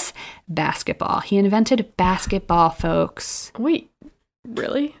is this? Basketball. He invented basketball, folks. Wait,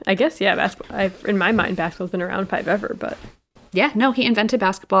 really? I guess, yeah, basketball. In my mind, basketball's been around forever, but... Yeah, no, he invented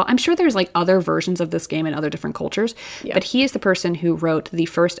basketball. I'm sure there's like other versions of this game in other different cultures, but he is the person who wrote the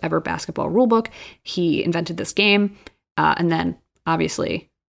first ever basketball rulebook. He invented this game, and then obviously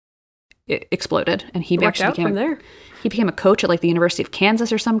it exploded, and he actually became a coach at like the University of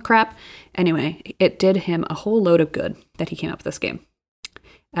Kansas or some crap. Anyway, it did him a whole load of good that he came up with this game.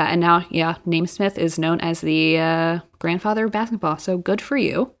 And now, yeah, Naismith is known as the grandfather of basketball, so good for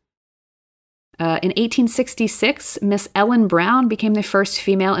you. In 1866, Miss Ellen Brown became the first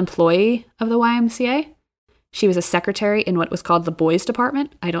female employee of the YMCA. She was a secretary in what was called the boys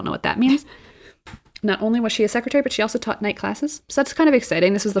department. I don't know what that means. Not only was she a secretary, but she also taught night classes. So that's kind of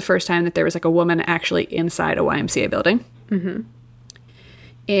exciting. This was the first time that there was like a woman actually inside a YMCA building.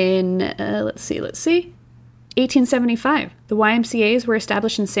 In, let's see, 1875, the YMCAs were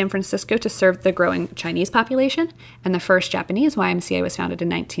established in San Francisco to serve the growing Chinese population, and the first Japanese YMCA was founded in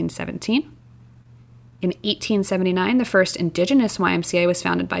 1917. In 1879, the first indigenous YMCA was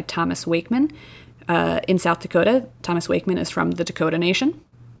founded by Thomas Wakeman in South Dakota. Thomas Wakeman is from the Dakota Nation.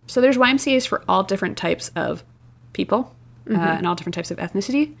 So there's YMCAs for all different types of people and all different types of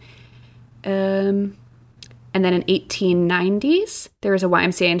ethnicity. And then in 1890s, there was a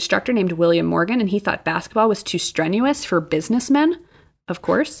YMCA instructor named William Morgan, and he thought basketball was too strenuous for businessmen, of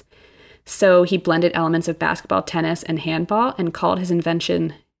course. So he blended elements of basketball, tennis, and handball and called his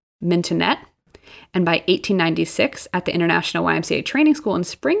invention Mintonette. And by 1896, at the International YMCA Training School in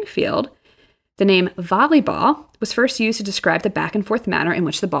Springfield, the name volleyball was first used to describe the back and forth manner in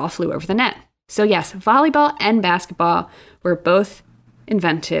which the ball flew over the net. So yes, volleyball and basketball were both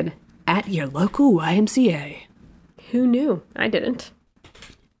invented at your local YMCA. Who knew? I didn't.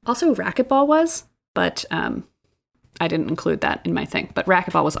 Also, racquetball was, but I didn't include that in my thing. But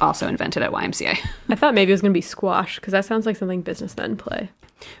racquetball was also invented at YMCA. I thought maybe it was going to be squash, because that sounds like something businessmen play.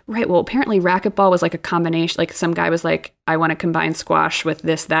 Right. Well, apparently racquetball was like a combination. Like some guy was like, I want to combine squash with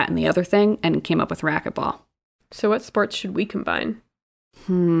this, that, and the other thing, and came up with racquetball. So what sports should we combine?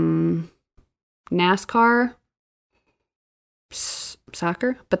 NASCAR,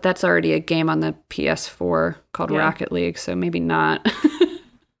 soccer, but that's already a game on the PS4 called Rocket League, so maybe not.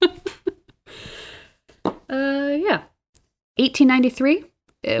 Yeah. 1893.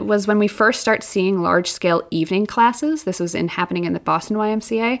 It was when we first start seeing large-scale evening classes. This was happening in the Boston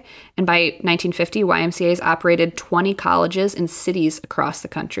YMCA. And by 1950, YMCAs operated 20 colleges in cities across the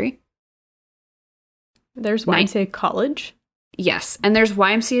country. There's YMCA College? Yes. And there's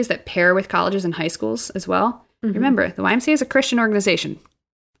YMCAs that pair with colleges and high schools as well. Mm-hmm. Remember, the YMCA is a Christian organization.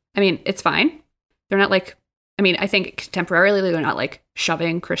 I mean, it's fine. They're not like, I mean, I think temporarily they're not like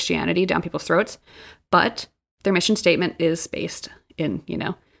shoving Christianity down people's throats. But their mission statement is based in,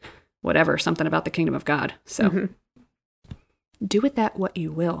 whatever, something about the kingdom of God. So do with that what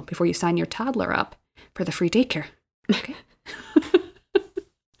you will before you sign your toddler up for the free daycare. Okay.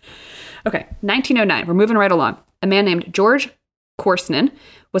 Okay, 1909. We're moving right along. A man named George Korsnin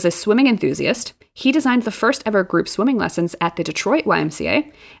was a swimming enthusiast. He designed the first ever group swimming lessons at the Detroit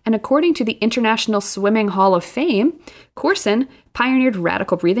YMCA. And according to the International Swimming Hall of Fame, Korsin pioneered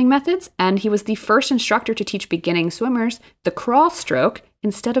radical breathing methods, and he was the first instructor to teach beginning swimmers the crawl stroke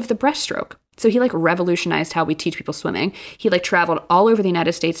instead of the breaststroke. So he revolutionized how we teach people swimming. He traveled all over the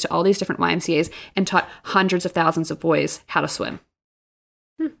United States to all these different YMCAs and taught hundreds of thousands of boys how to swim.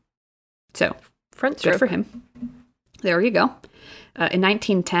 So, front stroke. Good for him. There you go. In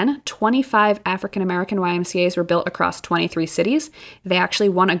 1910, 25 African-American YMCAs were built across 23 cities. They actually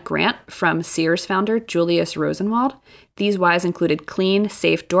won a grant from Sears founder Julius Rosenwald. These Ys included clean,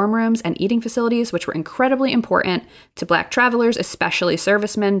 safe dorm rooms and eating facilities, which were incredibly important to Black travelers, especially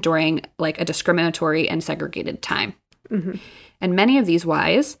servicemen, during a discriminatory and segregated time. Mm-hmm. And many of these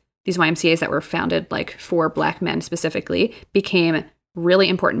YMCAs that were founded for Black men specifically, became really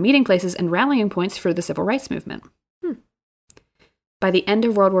important meeting places and rallying points for the civil rights movement. By the end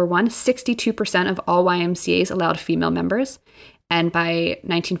of World War I, 62% of all YMCAs allowed female members, and by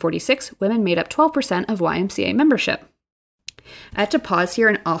 1946, women made up 12% of YMCA membership. I have to pause here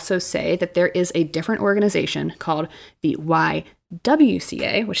and also say that there is a different organization called the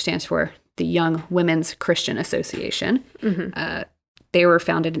YWCA, which stands for the Young Women's Christian Association. Mm-hmm. They were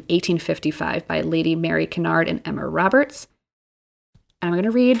founded in 1855 by Lady Mary Kennard and Emma Roberts. And I'm going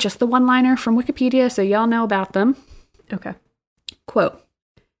to read just the one-liner from Wikipedia so y'all know about them. Okay. Quote,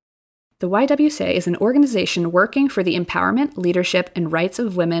 the YWCA is an organization working for the empowerment, leadership, and rights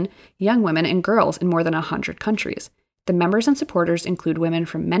of women, young women, and girls in more than 100 countries. The members and supporters include women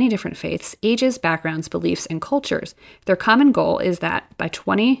from many different faiths, ages, backgrounds, beliefs, and cultures. Their common goal is that by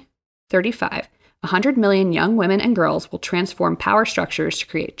 2035, 100 million young women and girls will transform power structures to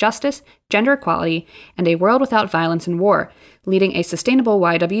create justice, gender equality, and a world without violence and war, leading a sustainable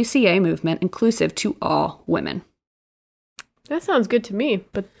YWCA movement inclusive to all women. That sounds good to me,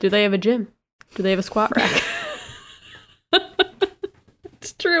 but do they have a gym? Do they have a squat rack?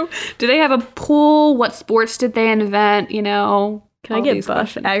 It's true. Do they have a pool? What sports did they invent? Can I get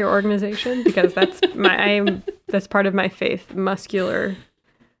buff at your organization? Because that's that's part of my faith, muscular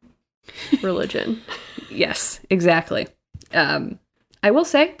religion. Yes, exactly. I will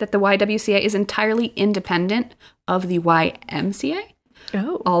say that the YWCA is entirely independent of the YMCA.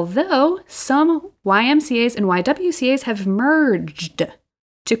 Oh. Although some YMCAs and YWCAs have merged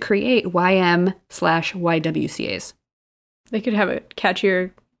to create YM/YWCAs. They could have a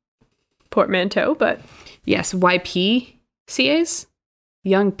catchier portmanteau, but... Yes, YPCAs,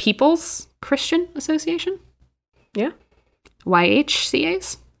 Young People's Christian Association. Yeah.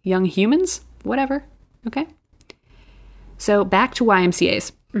 YHCAs, Young Humans, whatever. Okay. So back to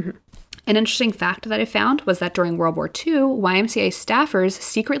YMCAs. Mm-hmm. An interesting fact that I found was that during World War II, YMCA staffers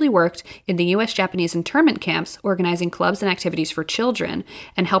secretly worked in the U.S.-Japanese internment camps, organizing clubs and activities for children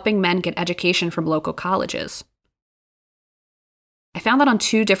and helping men get education from local colleges. I found that on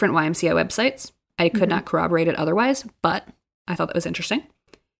 2 different YMCA websites. I could not corroborate it otherwise, but I thought that was interesting.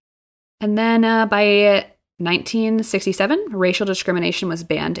 And then by 1967, racial discrimination was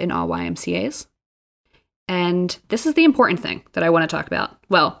banned in all YMCAs. And this is the important thing that I want to talk about.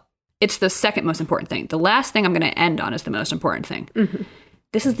 Well, it's the second most important thing. The last thing I'm going to end on is the most important thing. Mm-hmm.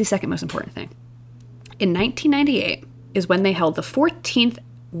 This is the second most important thing. In 1998 is when they held the 14th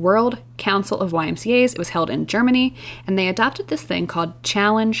World Council of YMCAs. It was held in Germany, and they adopted this thing called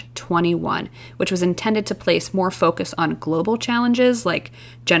Challenge 21, which was intended to place more focus on global challenges like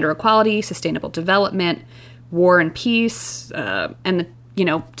gender equality, sustainable development, war and peace, and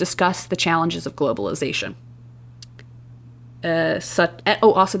discuss the challenges of globalization.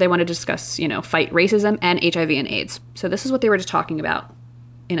 Also they want to discuss, fight racism and HIV and AIDS. So this is what they were just talking about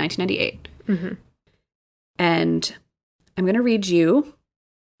in 1998. And I'm going to read you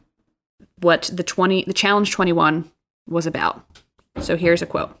what the Challenge 21 was about. So here's a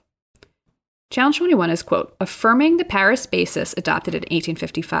quote. Challenge 21 is, quote, affirming the Paris Basis adopted in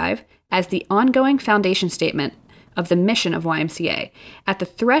 1855 as the ongoing foundation statement of the mission of YMCA. At the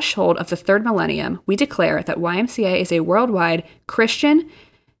threshold of the third millennium, we declare that YMCA is a worldwide Christian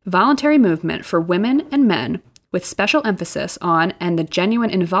voluntary movement for women and men with special emphasis on and the genuine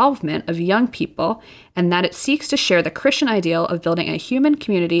involvement of young people, and that it seeks to share the Christian ideal of building a human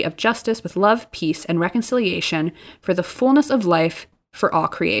community of justice with love, peace, and reconciliation for the fullness of life for all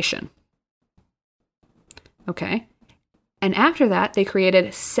creation. Okay. And after that, they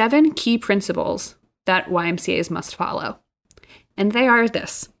created 7 key principles that YMCAs must follow. And they are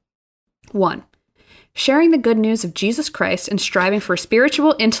this. 1. Sharing the good news of Jesus Christ and striving for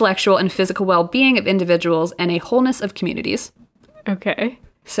spiritual, intellectual, and physical well-being of individuals and a wholeness of communities. Okay.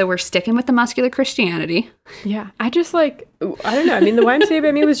 So we're sticking with the muscular Christianity. Yeah. I just I don't know. I mean, the YMCA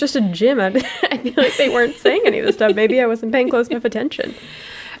by me was just a gym. I feel like they weren't saying any of this stuff. Maybe I wasn't paying close enough attention.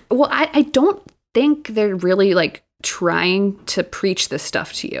 Well, I don't think they're really trying to preach this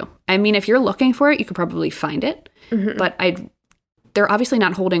stuff to you. I mean, if you're looking for it, you could probably find it. But they're obviously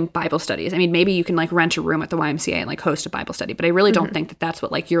not holding Bible studies. I mean, maybe you can rent a room at the YMCA and host a Bible study, but I really don't think that that's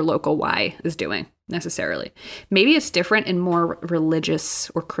what your local Y is doing necessarily. Maybe it's different in more religious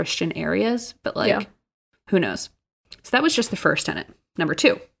or Christian areas, but who knows? So that was just the first tenet. Number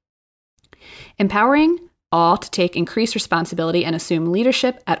 2, empowering all to take increased responsibility and assume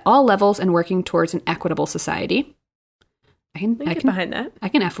leadership at all levels and working towards an equitable society. I can get behind that. I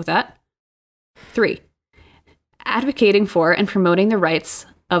can F with that. 3, advocating for and promoting the rights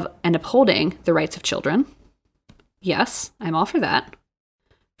of and upholding the rights of children. Yes, I'm all for that.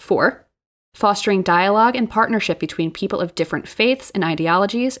 4, fostering dialogue and partnership between people of different faiths and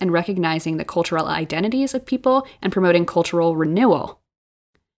ideologies and recognizing the cultural identities of people and promoting cultural renewal.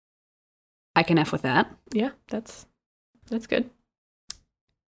 I can F with that. Yeah, that's good.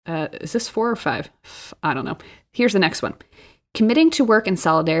 Is this 4 or 5? I don't know. Here's the next one. Committing to work in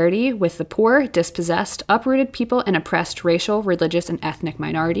solidarity with the poor, dispossessed, uprooted people, and oppressed racial, religious, and ethnic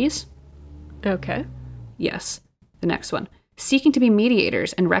minorities. Okay. Yes. The next one. Seeking to be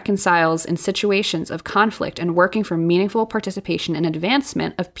mediators and reconciles in situations of conflict and working for meaningful participation and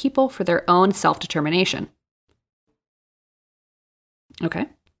advancement of people for their own self-determination. Okay.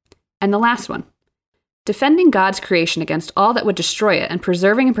 And the last one. Defending God's creation against all that would destroy it and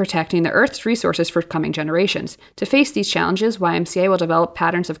preserving and protecting the Earth's resources for coming generations. To face these challenges, YMCA will develop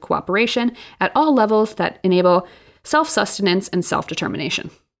patterns of cooperation at all levels that enable self-sustenance and self-determination.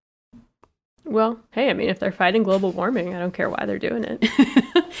 Well, hey, I mean, if they're fighting global warming, I don't care why they're doing it.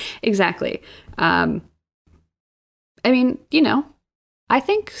 Exactly. I mean, I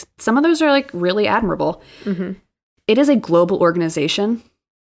think some of those are really admirable. It is a global organization.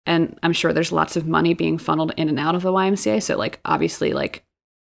 And I'm sure there's lots of money being funneled in and out of the YMCA. So obviously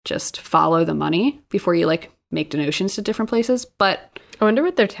just follow the money before you make donations to different places. But I wonder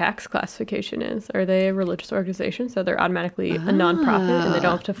what their tax classification is. Are they a religious organization? So they're automatically a nonprofit and they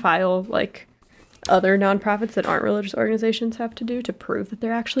don't have to file other nonprofits that aren't religious organizations have to do to prove that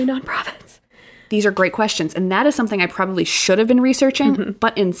they're actually nonprofits? These are great questions. And that is something I probably should have been researching.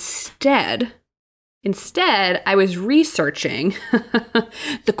 But Instead, I was researching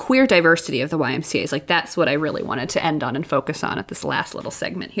the queer diversity of the YMCAs. That's what I really wanted to end on and focus on at this last little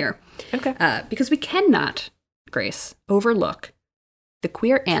segment here. Okay. Because we cannot, Grace, overlook the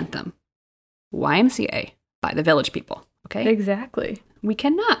queer anthem, YMCA, by the Village People. Okay? Exactly. We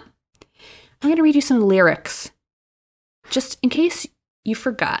cannot. I'm going to read you some lyrics. Just in case you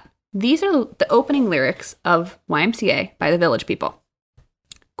forgot. These are the opening lyrics of YMCA by the Village People.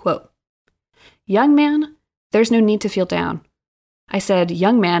 Quote, young man, there's no need to feel down. I said,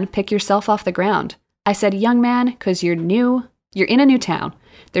 young man, pick yourself off the ground. I said, young man, 'cause you're in a new town.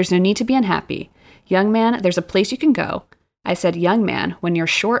 There's no need to be unhappy. Young man, there's a place you can go. I said, young man, when you're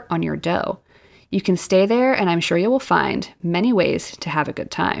short on your dough. You can stay there and I'm sure you will find many ways to have a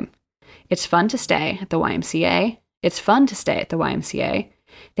good time. It's fun to stay at the YMCA. It's fun to stay at the YMCA.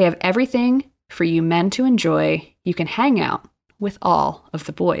 They have everything for you men to enjoy. You can hang out with all of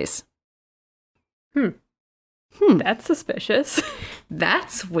the boys. That's suspicious.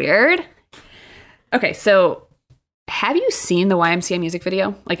 That's weird. Okay, so have you seen the YMCA music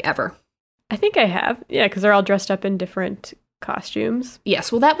video? Ever? I think I have. Yeah, because they're all dressed up in different costumes.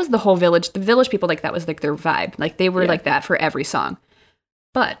 Yes, well, that was the whole Village. The Village People, that was their vibe. They were like that for every song.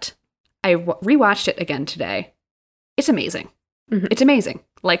 But I rewatched it again today. it's amazing. It's amazing.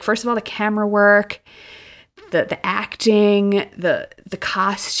 Like, first of all, the camera work, the acting, the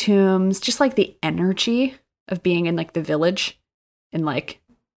costumes, just like the energy of being in like the village and like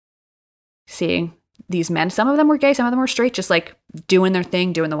seeing these men. Some of them were gay, some of them were straight, just like doing their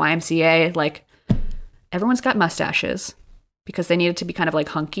thing, doing the YMCA. Like, everyone's got mustaches because they needed to be kind of like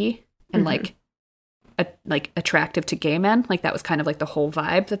hunky and like attractive to gay men. Like, that was kind of like the whole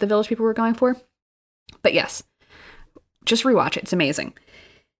vibe that the village people were going for. But yes, just rewatch it. It's amazing.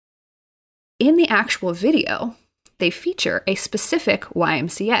 In the actual video, they feature a specific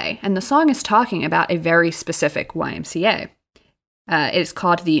YMCA, and the song is talking about a very specific YMCA. It is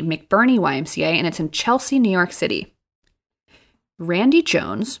called the McBurney YMCA, and it's in Chelsea, New York City. Randy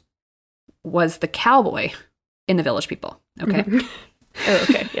Jones was the cowboy in the Village People, okay? Oh,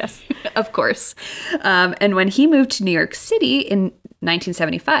 okay, yes. Of course. And when he moved to New York City in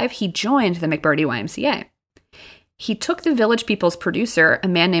 1975, he joined the McBurney YMCA. He took the Village People's producer, a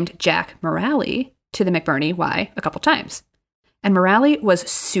man named Jack Morali, to the McBurney Y a couple times. And Morali was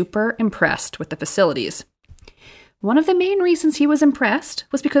super impressed with the facilities. One of the main reasons he was impressed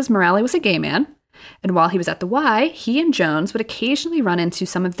was because Morali was a gay man, and while he was at the Y, he and Jones would occasionally run into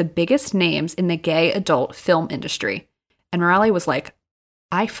some of the biggest names in the gay adult film industry. And Morali was like,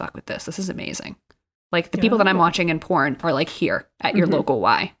 I fuck with this. This is amazing. Like, the people that I'm watching in porn are like here at your local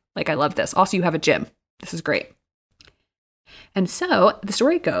Y. Like, I love this. Also, you have a gym. This is great. And so the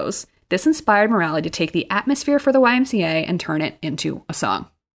story goes, this inspired Morali to take the atmosphere for the YMCA and turn it into a song,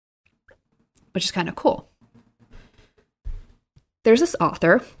 which is kind of cool. There's this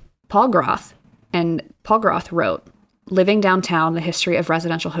author, Paul Groth, and Paul Groth wrote Living Downtown, the History of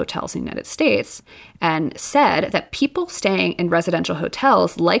Residential Hotels in the United States, and said that people staying in residential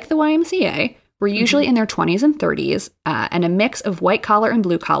hotels like the YMCA were usually in their 20s and 30s and a mix of white collar and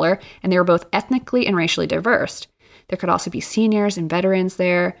blue collar, and they were both ethnically and racially diverse. There could also be seniors and veterans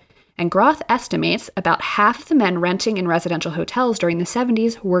there. And Groth estimates about half the men renting in residential hotels during the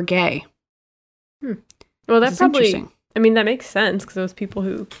 70s were gay. Well, that's probably, I mean, that makes sense because those people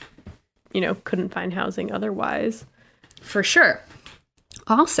who, you know, couldn't find housing otherwise. For sure.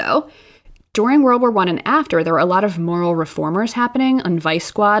 Also, during World War I and after, there were a lot of moral reformers happening on vice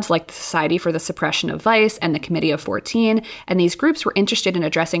squads like the Society for the Suppression of Vice and the Committee of 14, and these groups were interested in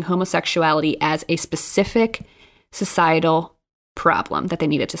addressing homosexuality as a specific societal problem that they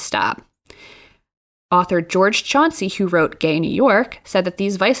needed to stop. Author George Chauncey, who wrote Gay New York, said that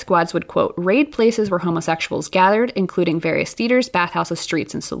these vice squads would, quote, raid places where homosexuals gathered, including various theaters, bathhouses,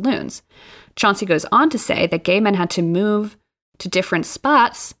 streets, and saloons. Chauncey goes on to say that gay men had to move to different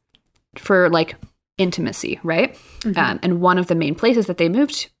spots for, like, intimacy, right? And one of the main places that they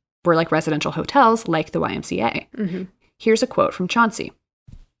moved were, like, residential hotels, like the YMCA. Here's a quote from Chauncey.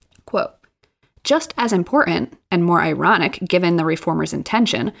 Quote, just as important, and more ironic given the reformers'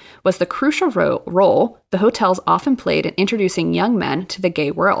 intention, was the crucial role the hotels often played in introducing young men to the gay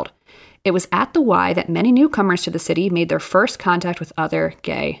world. It was at the Y that many newcomers to the city made their first contact with other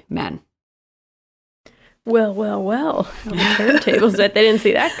gay men. Well. How the turntables, that they didn't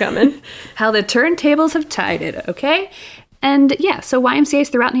see that coming. How the turntables have tied it, okay? And yeah, so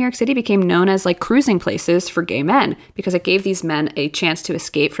YMCAs throughout New York City became known as like cruising places for gay men because it gave these men a chance to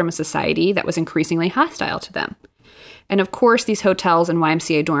escape from a society that was increasingly hostile to them. And of course, these hotels and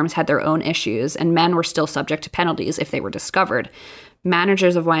YMCA dorms had their own issues, and men were still subject to penalties if they were discovered.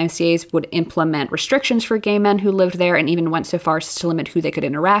 Managers of YMCAs would implement restrictions for gay men who lived there and even went so far as to limit who they could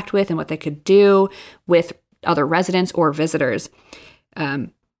interact with and what they could do with other residents or visitors.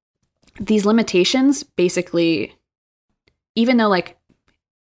 These limitations basically, even though like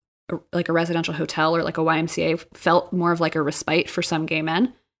a residential hotel or like a YMCA felt more of like a respite for some gay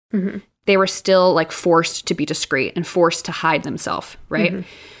men, they were still like forced to be discreet and forced to hide themselves, right?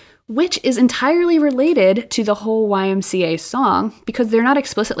 Which is entirely related to the whole YMCA song because they're not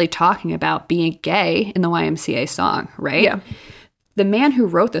explicitly talking about being gay in the YMCA song, right? Yeah. The man who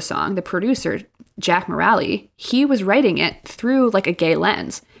wrote the song, the producer, Jack Morali, he was writing it through like a gay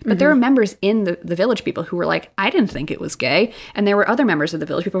lens. But there were members in the Village People who were like, I didn't think it was gay. And there were other members of the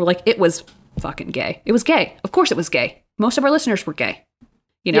Village People who were like, it was fucking gay. It was gay. Of course it was gay. Most of our listeners were gay.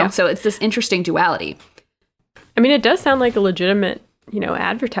 You know? Yeah. So it's this interesting duality. I mean, it does sound like a legitimate, you know,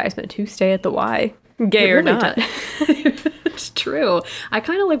 advertisement to stay at the Y, gay It or really not. does. It's true. I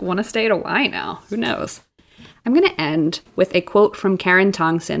kind of like want to stay at a Y now. Who knows? I'm going to end with a quote from Karen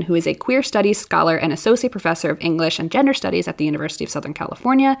Tongson, who is a queer studies scholar and associate professor of English and gender studies at the University of Southern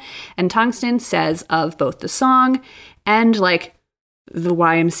California. And Tongson says of both the song and like the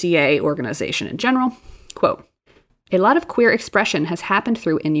YMCA organization in general, quote, A lot of queer expression has happened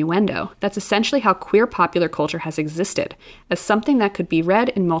through innuendo. That's essentially how queer popular culture has existed, as something that could be read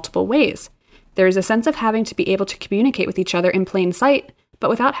in multiple ways. There is a sense of having to be able to communicate with each other in plain sight, but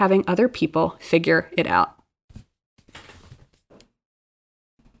without having other people figure it out.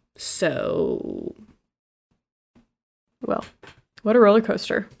 So, Well, what a roller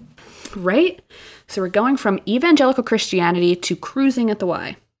coaster. right? So we're going from evangelical Christianity to cruising at the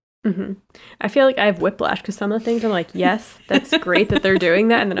Y. I feel like I have whiplash because some of the things I'm like, yes, that's great that they're doing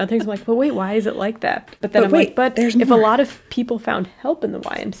that. And then other things I'm like, but wait, why is it like that? But then I'm wait, like, but there's if more. a lot of people found help in the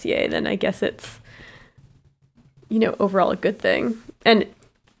YMCA, then I guess it's, overall a good thing. And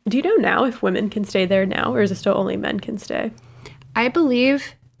do you know now if women can stay there now, or is it still only men can stay? I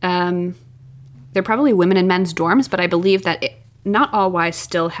believe they're probably women in men's dorms, but I believe that not all Ys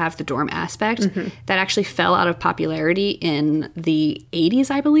still have the dorm aspect. That actually fell out of popularity in the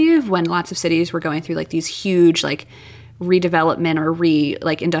 80s, I believe, when lots of cities were going through like these huge like redevelopment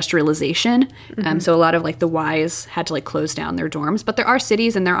or industrialization. So a lot of like the Ys had to like close down their dorms. But there are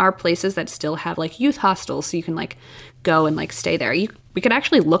cities and there are places that still have like youth hostels, so you can like go and like stay there. We could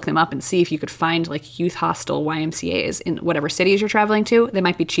actually look them up and see if you could find like youth hostel YMCAs in whatever cities you're traveling to. They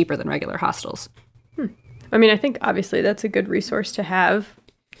might be cheaper than regular hostels. I mean, I think obviously that's a good resource to have,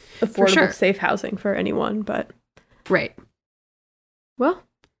 affordable, sure. safe housing for anyone. But, Right. well,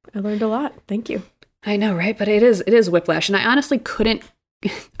 I learned a lot. Thank you. I know, right? But it is whiplash. And I honestly couldn't,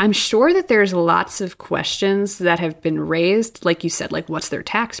 I'm sure that there's lots of questions that have been raised. Like you said, like what's their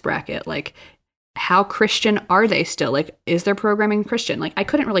tax bracket? Like how Christian are they still? Like, is their programming Christian? Like I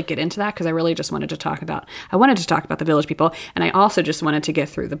couldn't really get into that because I really just wanted to talk about the Village People. And I also just wanted to get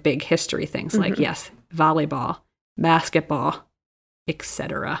through the big history things like, yes, volleyball, basketball,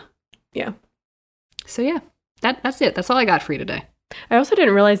 etc. Yeah. So yeah, that's it. That's all I got for you today. I also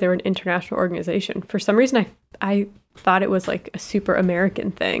didn't realize they were an international organization. For some reason, I thought it was like a super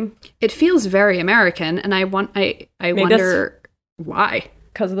American thing. It feels very American, and I wonder why.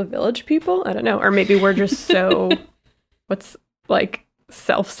 Because of the Village People? I don't know. Or maybe we're just so,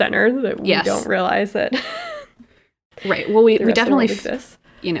 self-centered that we don't realize that. Right. Well, we definitely exist.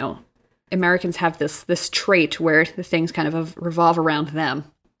 Americans have this trait where the things kind of revolve around them.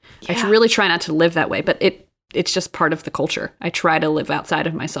 Yeah. I really try not to live that way, but it's just part of the culture. I try to live outside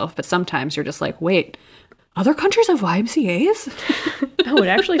of myself, but sometimes you're just like, wait, other countries have YMCAs? Oh, it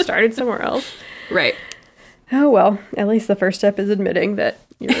actually started somewhere else. Right. Oh, well, at least the first step is admitting that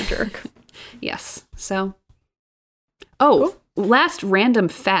you're a jerk. Yes. So, last random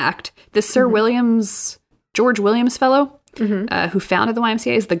fact, the George Williams fellow who founded the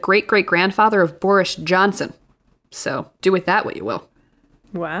YMCA is the great-great-grandfather of Boris Johnson. So do with that what you will.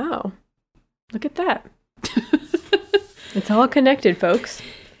 Wow. Look at that. It's all connected, folks.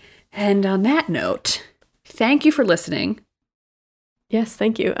 And on that note, thank you for listening. Yes,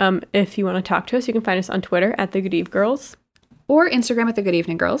 thank you. If you want to talk to us, you can find us on Twitter at The Good Eve Girls. Or Instagram at The Good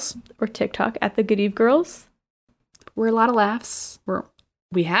Evening Girls. Or TikTok at The Good Eve Girls. We're a lot of laughs.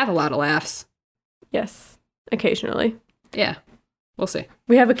 We have a lot of laughs. Yes, occasionally. Yeah, we'll see.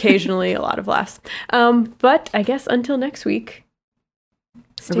 We have occasionally a lot of laughs. But I guess until next week,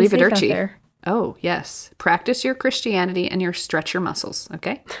 stay safe out there. Oh, yes. Practice your Christianity and stretch your muscles,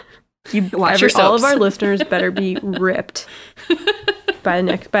 okay? Watch your all of our listeners better be ripped by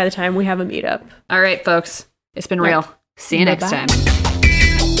the time we have a meetup. All right, folks. It's been real. See you next time.